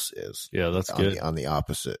one else is. Yeah. That's good. On the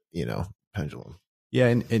opposite, pendulum. Yeah.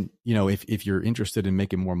 And if you're interested in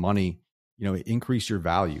making more money, increase your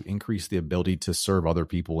value, increase the ability to serve other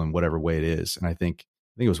people in whatever way it is. And I think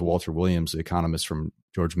it was Walter Williams, the economist from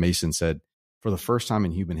George Mason, said, for the first time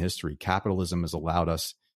in human history, capitalism has allowed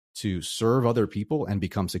us to serve other people and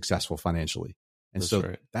become successful financially. And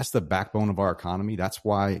that's the backbone of our economy. That's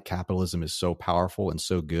why capitalism is so powerful and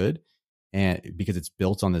so good. And because it's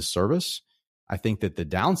built on this service, I think that the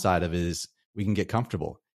downside of it is we can get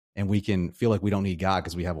comfortable and we can feel like we don't need God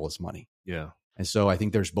because we have all this money. Yeah. And so I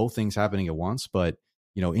think there's both things happening at once, but,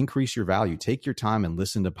 increase your value, take your time and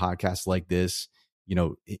listen to podcasts like this,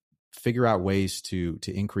 figure out ways to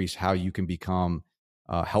increase how you can become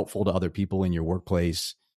helpful to other people in your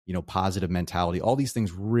workplace, positive mentality. All these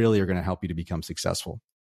things really are going to help you to become successful.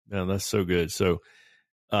 Yeah, that's so good. So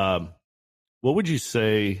what would you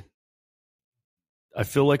say? I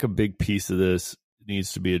feel like a big piece of this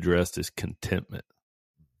needs to be addressed is contentment.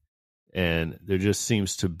 And there just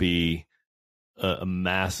seems to be a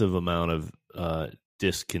massive amount of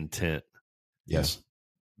discontent. Yes.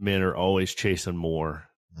 Men are always chasing more,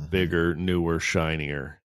 bigger, newer,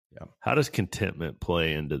 shinier. Yeah. How does contentment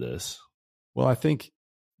play into this? Well, I think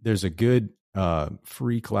there's a good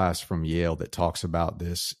free class from Yale that talks about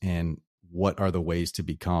this and what are the ways to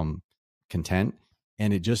become content.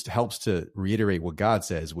 And it just helps to reiterate what God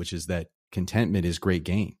says, which is that contentment is great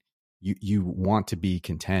gain. You want to be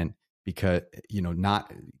content because,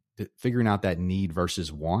 not figuring out that need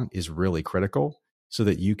versus want is really critical so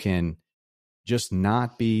that you can just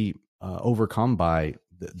not be overcome by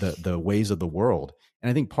the ways of the world. And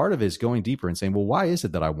I think part of it is going deeper and saying, well, why is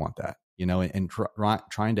it that I want that? And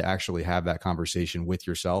trying to actually have that conversation with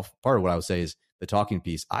yourself. Part of what I would say is the talking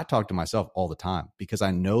piece. I talk to myself all the time because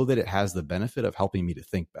I know that it has the benefit of helping me to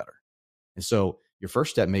think better. And so your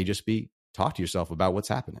first step may just be talk to yourself about what's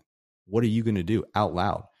happening. What are you going to do out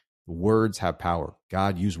loud? Words have power.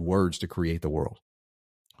 God used words to create the world.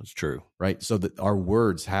 That's true. Right. So that our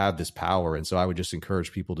words have this power. And so I would just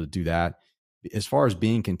encourage people to do that. As far as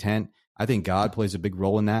being content, I think God plays a big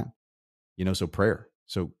role in that, so prayer.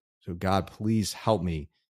 So God, please help me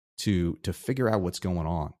to figure out what's going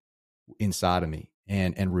on inside of me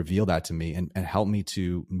and reveal that to me and help me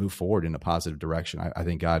to move forward in a positive direction. I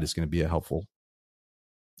think God is going to be a helpful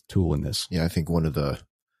tool in this. Yeah. I think one of the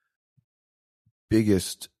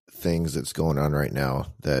biggest things that's going on right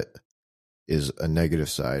now that is a negative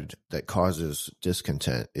side that causes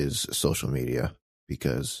discontent is social media,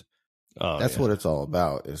 because that's what it's all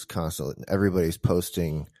about, is constantly everybody's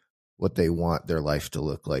posting what they want their life to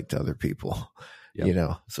look like to other people.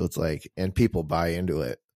 Yep. So it's like, and people buy into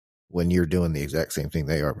it when you're doing the exact same thing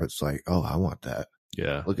they are, but it's like, oh, I want that.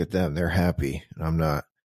 Yeah. Look at them. They're happy and I'm not.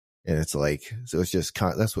 And it's like, so it's just,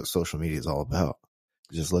 that's what social media is all about.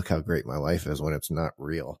 Just look how great my life is when it's not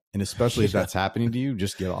real. And especially if that's happening to you,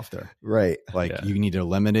 just get off there. Right. Like you need to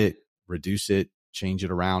limit it, reduce it, change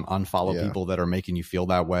it around, unfollow people that are making you feel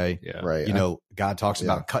that way. Yeah. Right. God talks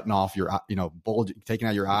about cutting off your, taking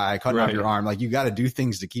out your eye, cutting off your arm. Like you got to do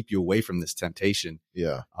things to keep you away from this temptation.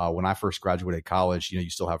 Yeah. When I first graduated college, you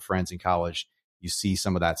still have friends in college. You see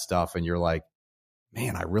some of that stuff and you're like,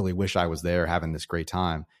 man, I really wish I was there having this great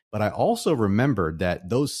time. But I also remembered that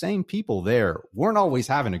those same people there weren't always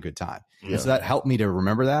having a good time. Yeah. So that helped me to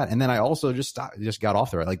remember that. And then I also just got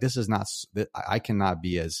off there. Like, this is not, I cannot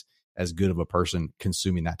be as good of a person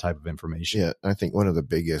consuming that type of information. Yeah. I think one of the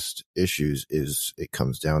biggest issues is it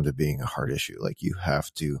comes down to being a heart issue. Like, you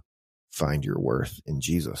have to find your worth in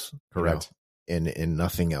Jesus. Correct. And in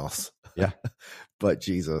nothing else. Yeah. But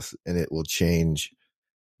Jesus. And it will change.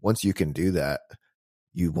 Once you can do that,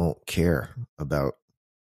 you won't care about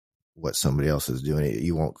what somebody else is doing.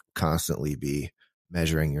 You won't constantly be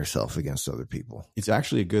measuring yourself against other people. It's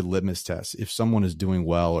actually a good litmus test. If someone is doing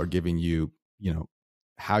well or giving you,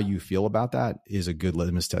 how you feel about that is a good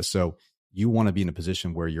litmus test. So you want to be in a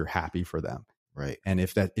position where you're happy for them. Right. And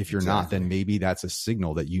if you're not, then maybe that's a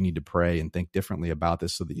signal that you need to pray and think differently about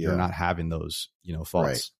this so that you're not having those, thoughts.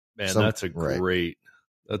 Right. Man, that's a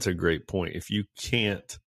great point. If you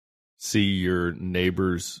can't see your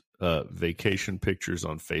neighbor's vacation pictures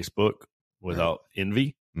on Facebook without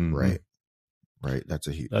envy. Mm-hmm. Right. That's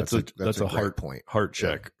a huge, that's a heart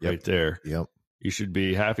check right there. Yep. You should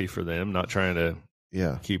be happy for them, not trying to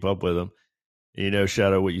keep up with them.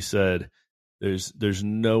 Shadow, what you said, there's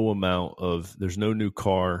no new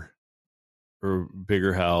car or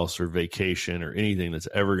bigger house or vacation or anything that's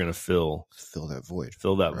ever going to fill that void,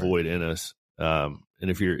 void in us. And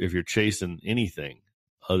if you're chasing anything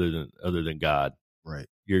other than God, right,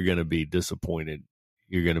 you're going to be disappointed.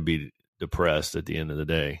 You're going to be depressed at the end of the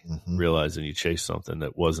day, realizing you chased something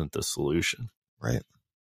that wasn't the solution. Right.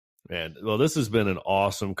 Man, well, this has been an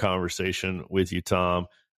awesome conversation with you, Tom,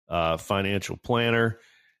 financial planner,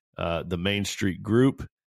 the Main Street Group,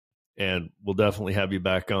 and we'll definitely have you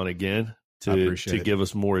back on again to give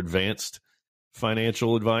us more advanced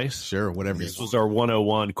financial advice. Sure, whatever. This was our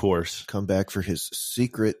 101 course. Come back for his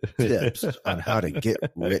secret tips on how to get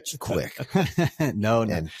rich quick.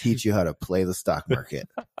 And teach you how to play the stock market.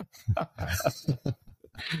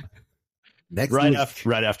 Next right week.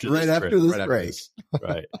 after this race.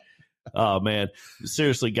 Right. Oh man,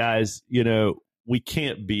 seriously, guys, we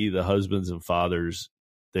can't be the husbands and fathers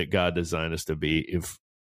that God designed us to be if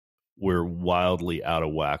we're wildly out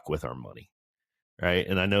of whack with our money. Right.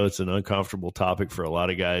 And I know it's an uncomfortable topic for a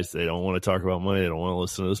lot of guys. They don't want to talk about money. They don't want to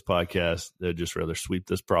listen to this podcast. They'd just rather sweep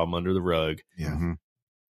this problem under the rug. Yeah. Mm-hmm.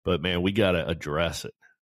 But man, we got to address it.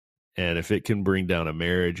 And if it can bring down a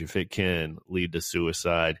marriage, if it can lead to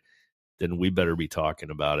suicide, then we better be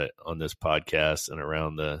talking about it on this podcast and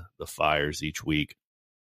around the fires each week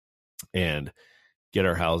and get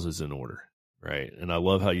our houses in order. Right. And I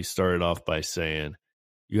love how you started off by saying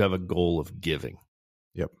you have a goal of giving.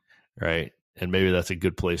 Yep. Right. And maybe that's a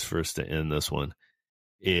good place for us to end this one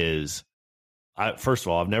first of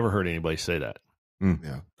all, I've never heard anybody say that.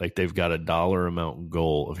 Yeah. Like they've got a dollar amount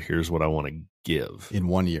goal of here's what I want to give in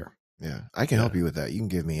 1 year. Yeah. I can help you with that. You can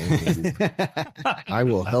give me anything. I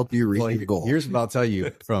will help you reach your goal. Here's what I'll tell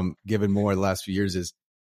you from giving more the last few years is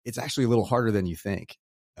it's actually a little harder than you think,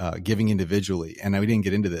 giving individually. And we didn't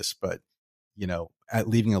get into this, but at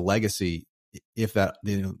leaving a legacy, if that,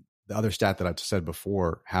 the other stat that I've said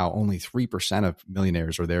before, how only 3% of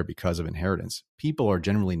millionaires are there because of inheritance. People are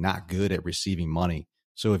generally not good at receiving money.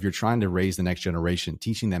 So if you're trying to raise the next generation,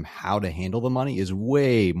 teaching them how to handle the money is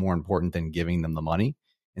way more important than giving them the money.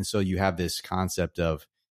 And so you have this concept of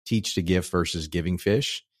teach to give versus giving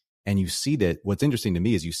fish. And you see that what's interesting to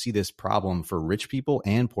me is you see this problem for rich people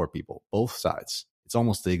and poor people, both sides. It's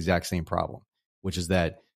almost the exact same problem, which is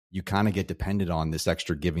that you kind of get dependent on this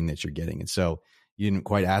extra giving that you're getting. And so you didn't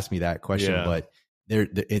quite ask me that question, but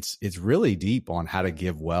it's really deep on how to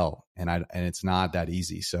give well. And it's not that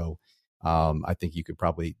easy. So I think you could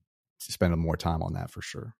probably spend more time on that for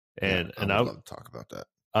sure. And I would love to talk about that.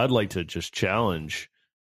 I'd like to just challenge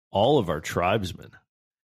all of our tribesmen,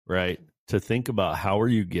 right, to think about how are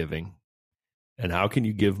you giving and how can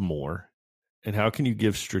you give more and how can you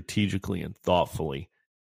give strategically and thoughtfully,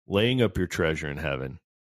 laying up your treasure in heaven,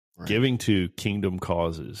 right, giving to kingdom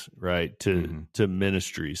causes, right, to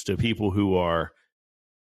ministries, to people who are,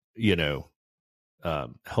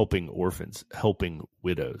 helping orphans, helping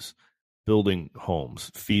widows, building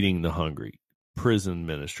homes, feeding the hungry, prison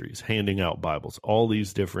ministries, handing out Bibles, all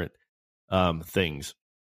these different things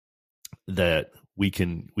that we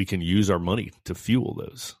can use our money to fuel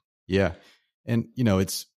those. Yeah. And,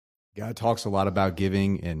 it's God talks a lot about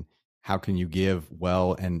giving and how can you give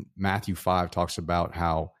well. And Matthew 5 talks about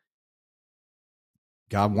how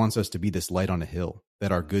God wants us to be this light on a hill,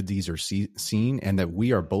 that our good deeds are seen and that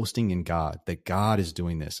we are boasting in God, that God is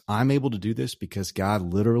doing this. I'm able to do this because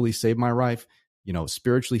God literally saved my life,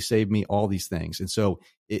 spiritually saved me, all these things. And so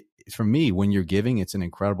for me, when you're giving, it's an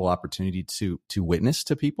incredible opportunity to witness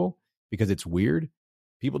to people, because it's weird.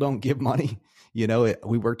 People don't give money.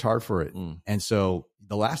 We worked hard for it. And so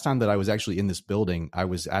the last time that I was actually in this building, I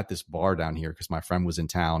was at this bar down here because my friend was in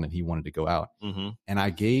town and he wanted to go out. And I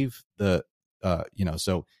gave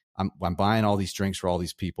so I'm buying all these drinks for all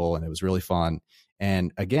these people and it was really fun.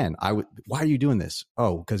 And again, why are you doing this?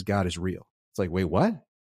 Oh, because God is real. It's like, wait, what?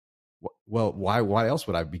 Well, why else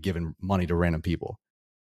would I be giving money to random people?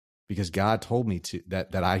 Because God told me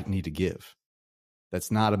that I need to give. That's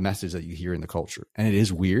not a message that you hear in the culture. And it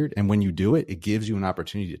is weird. And when you do it, it gives you an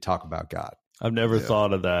opportunity to talk about God. I've never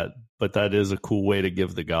thought of that, but that is a cool way to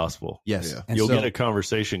give the gospel. Yes. Yeah. You'll get a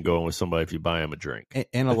conversation going with somebody if you buy them a drink.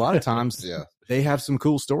 And a lot of times they have some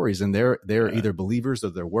cool stories and they're either believers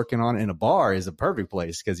or they're working on it. And a bar is a perfect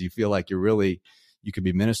place because you feel like you could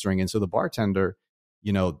be ministering. And so the bartender,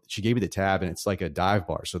 she gave me the tab and it's like a dive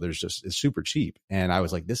bar. So it's super cheap. And I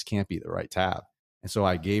was like, this can't be the right tab. And so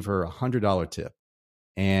I gave her $100 tip.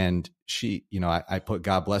 And she, I put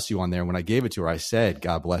God bless you on there. And when I gave it to her, I said,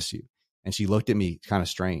 God bless you. And she looked at me kind of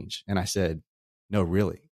strange. And I said, no,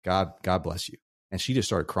 really, God bless you. And she just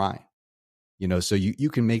started crying, so you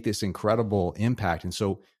can make this incredible impact. And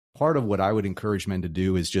so part of what I would encourage men to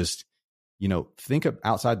do is just, think of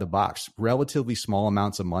outside the box. Relatively small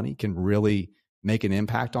amounts of money can really make an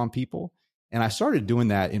impact on people. And I started doing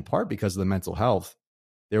that in part because of the mental health.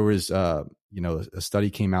 There was, a study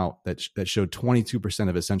came out that showed 22%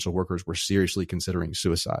 of essential workers were seriously considering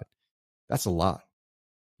suicide. That's a lot.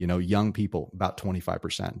 Young people, about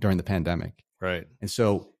 25% during the pandemic. Right. And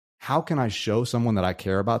so how can I show someone that I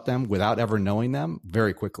care about them without ever knowing them?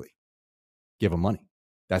 Very quickly, give them money.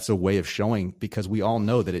 That's a way of showing, because we all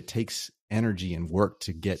know that it takes energy and work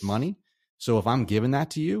to get money. So if I'm giving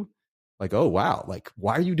that to you, like, oh, wow, like,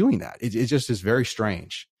 why are you doing that? It just is very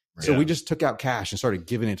strange. So we just took out cash and started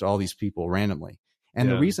giving it to all these people randomly. And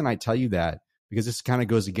the reason I tell you that, because this kind of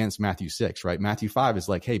goes against Matthew 6, right? Matthew 5 is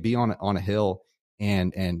like, hey, be on a hill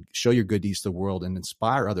and show your good deeds to the world and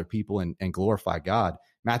inspire other people and glorify God.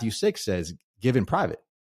 Matthew 6 says, give in private.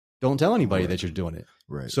 Don't tell anybody that you're doing it.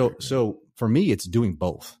 Right. So for me, it's doing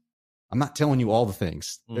both. I'm not telling you all the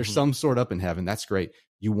things. There's some sort up in heaven. That's great.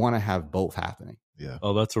 You want to have both happening. Yeah.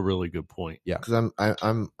 Oh, that's a really good point. Yeah. Because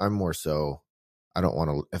I'm more so, I don't want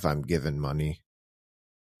to, if I'm given money,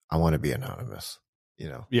 I want to be anonymous,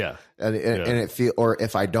 Yeah. And it or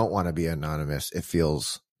if I don't want to be anonymous, it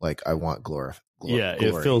feels like I want glory.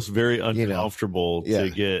 It feels very uncomfortable to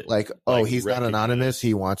get like he's not anonymous.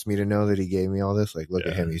 He wants me to know that he gave me all this. Like, look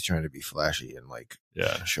at him. He's trying to be flashy and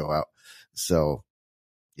show out. So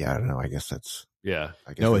I don't know. I guess that's,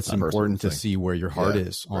 it's important to see where your heart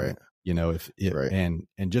is on it,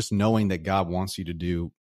 and just knowing that God wants you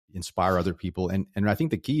to inspire other people. And I think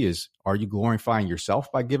the key is, are you glorifying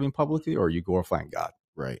yourself by giving publicly, or are you glorifying God?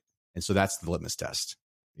 Right. And so that's the litmus test.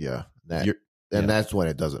 Yeah. That's when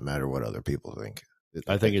it doesn't matter what other people think.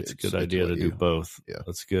 I think it's a good idea to do both. Yeah.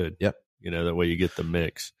 That's good. Yep. That way you get the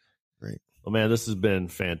mix. Right. Well, man, this has been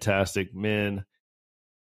fantastic. Men,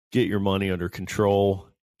 get your money under control,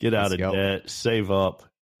 get out of debt, save up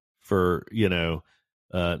for,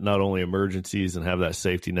 not only emergencies and have that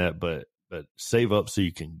safety net, but save up so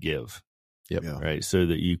you can give. Yep. Yeah. Right. So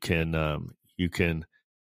that you can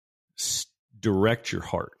direct your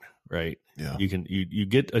heart, right? Yeah. You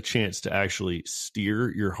get a chance to actually steer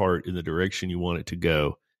your heart in the direction you want it to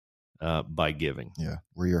go by giving. Yeah.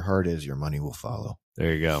 Where your heart is, your money will follow.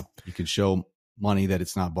 There you go. You can show money that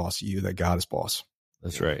it's not boss of you, that God is boss.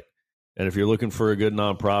 That's right. And if you're looking for a good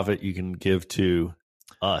nonprofit, you can give to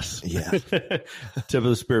us. Yeah. Tip of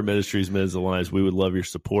the Spear Ministries, Men's Alliance. We would love your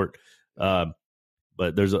support. But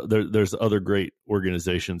there's other great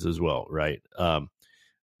organizations as well, right?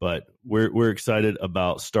 But we're excited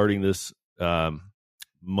about starting this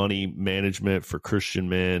money management for Christian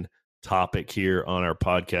men topic here on our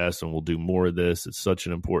podcast, and we'll do more of this. It's such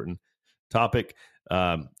an important topic.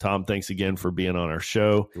 Tom, thanks again for being on our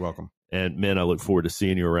show. You're welcome. And men, I look forward to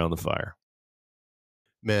seeing you around the fire.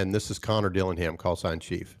 Men, this is Connor Dillingham, call sign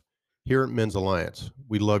Chief. Here at Men's Alliance,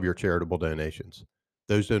 we love your charitable donations.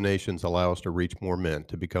 Those donations allow us to reach more men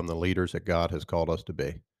to become the leaders that God has called us to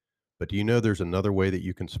be. But do you know there's another way that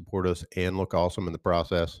you can support us and look awesome in the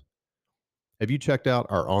process? Have you checked out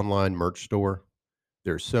our online merch store?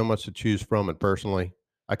 There's so much to choose from, and personally,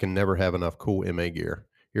 I can never have enough cool MA gear.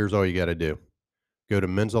 Here's all you got to do. Go to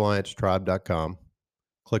men'salliancetribe.com,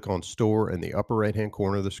 click on store in the upper right-hand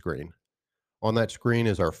corner of the screen. On that screen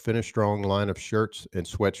is our Finish Strong line of shirts and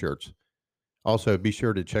sweatshirts. Also, be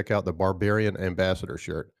sure to check out the Barbarian Ambassador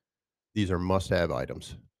shirt. These are must-have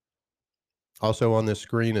items. Also on this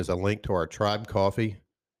screen is a link to our Tribe Coffee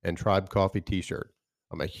and Tribe Coffee t-shirt.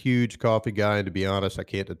 I'm a huge coffee guy, and to be honest, I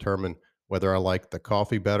can't determine whether I like the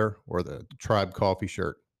coffee better or the Tribe Coffee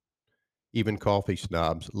shirt. Even coffee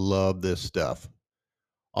snobs love this stuff.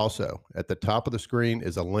 Also, at the top of the screen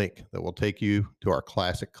is a link that will take you to our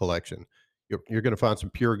classic collection. You're going to find some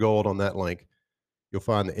pure gold on that link. You'll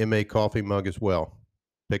find the MA coffee mug as well.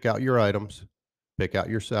 Pick out your items, pick out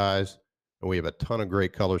your size, and we have a ton of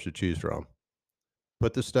great colors to choose from.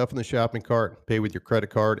 Put this stuff in the shopping cart, pay with your credit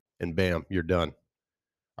card, and bam, you're done.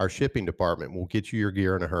 Our shipping department will get you your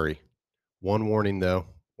gear in a hurry. One warning though,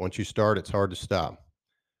 once you start, it's hard to stop.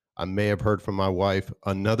 I may have heard from my wife,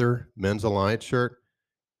 another Men's Alliance shirt.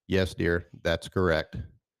 Yes, dear, that's correct.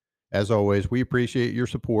 As always, we appreciate your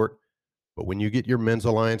support, but when you get your Men's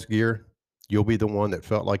Alliance gear, you'll be the one that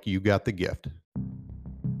felt like you got the gift.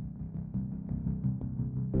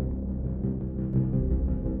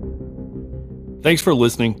 Thanks for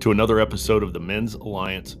listening to another episode of the Men's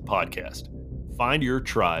Alliance podcast. Find your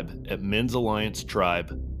tribe at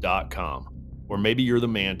men'salliancetribe.com, or maybe you're the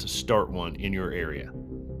man to start one in your area.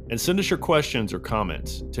 And send us your questions or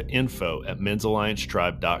comments to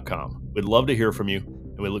info@men'salliancetribe.com. We'd love to hear from you,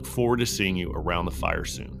 and we look forward to seeing you around the fire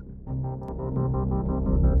soon.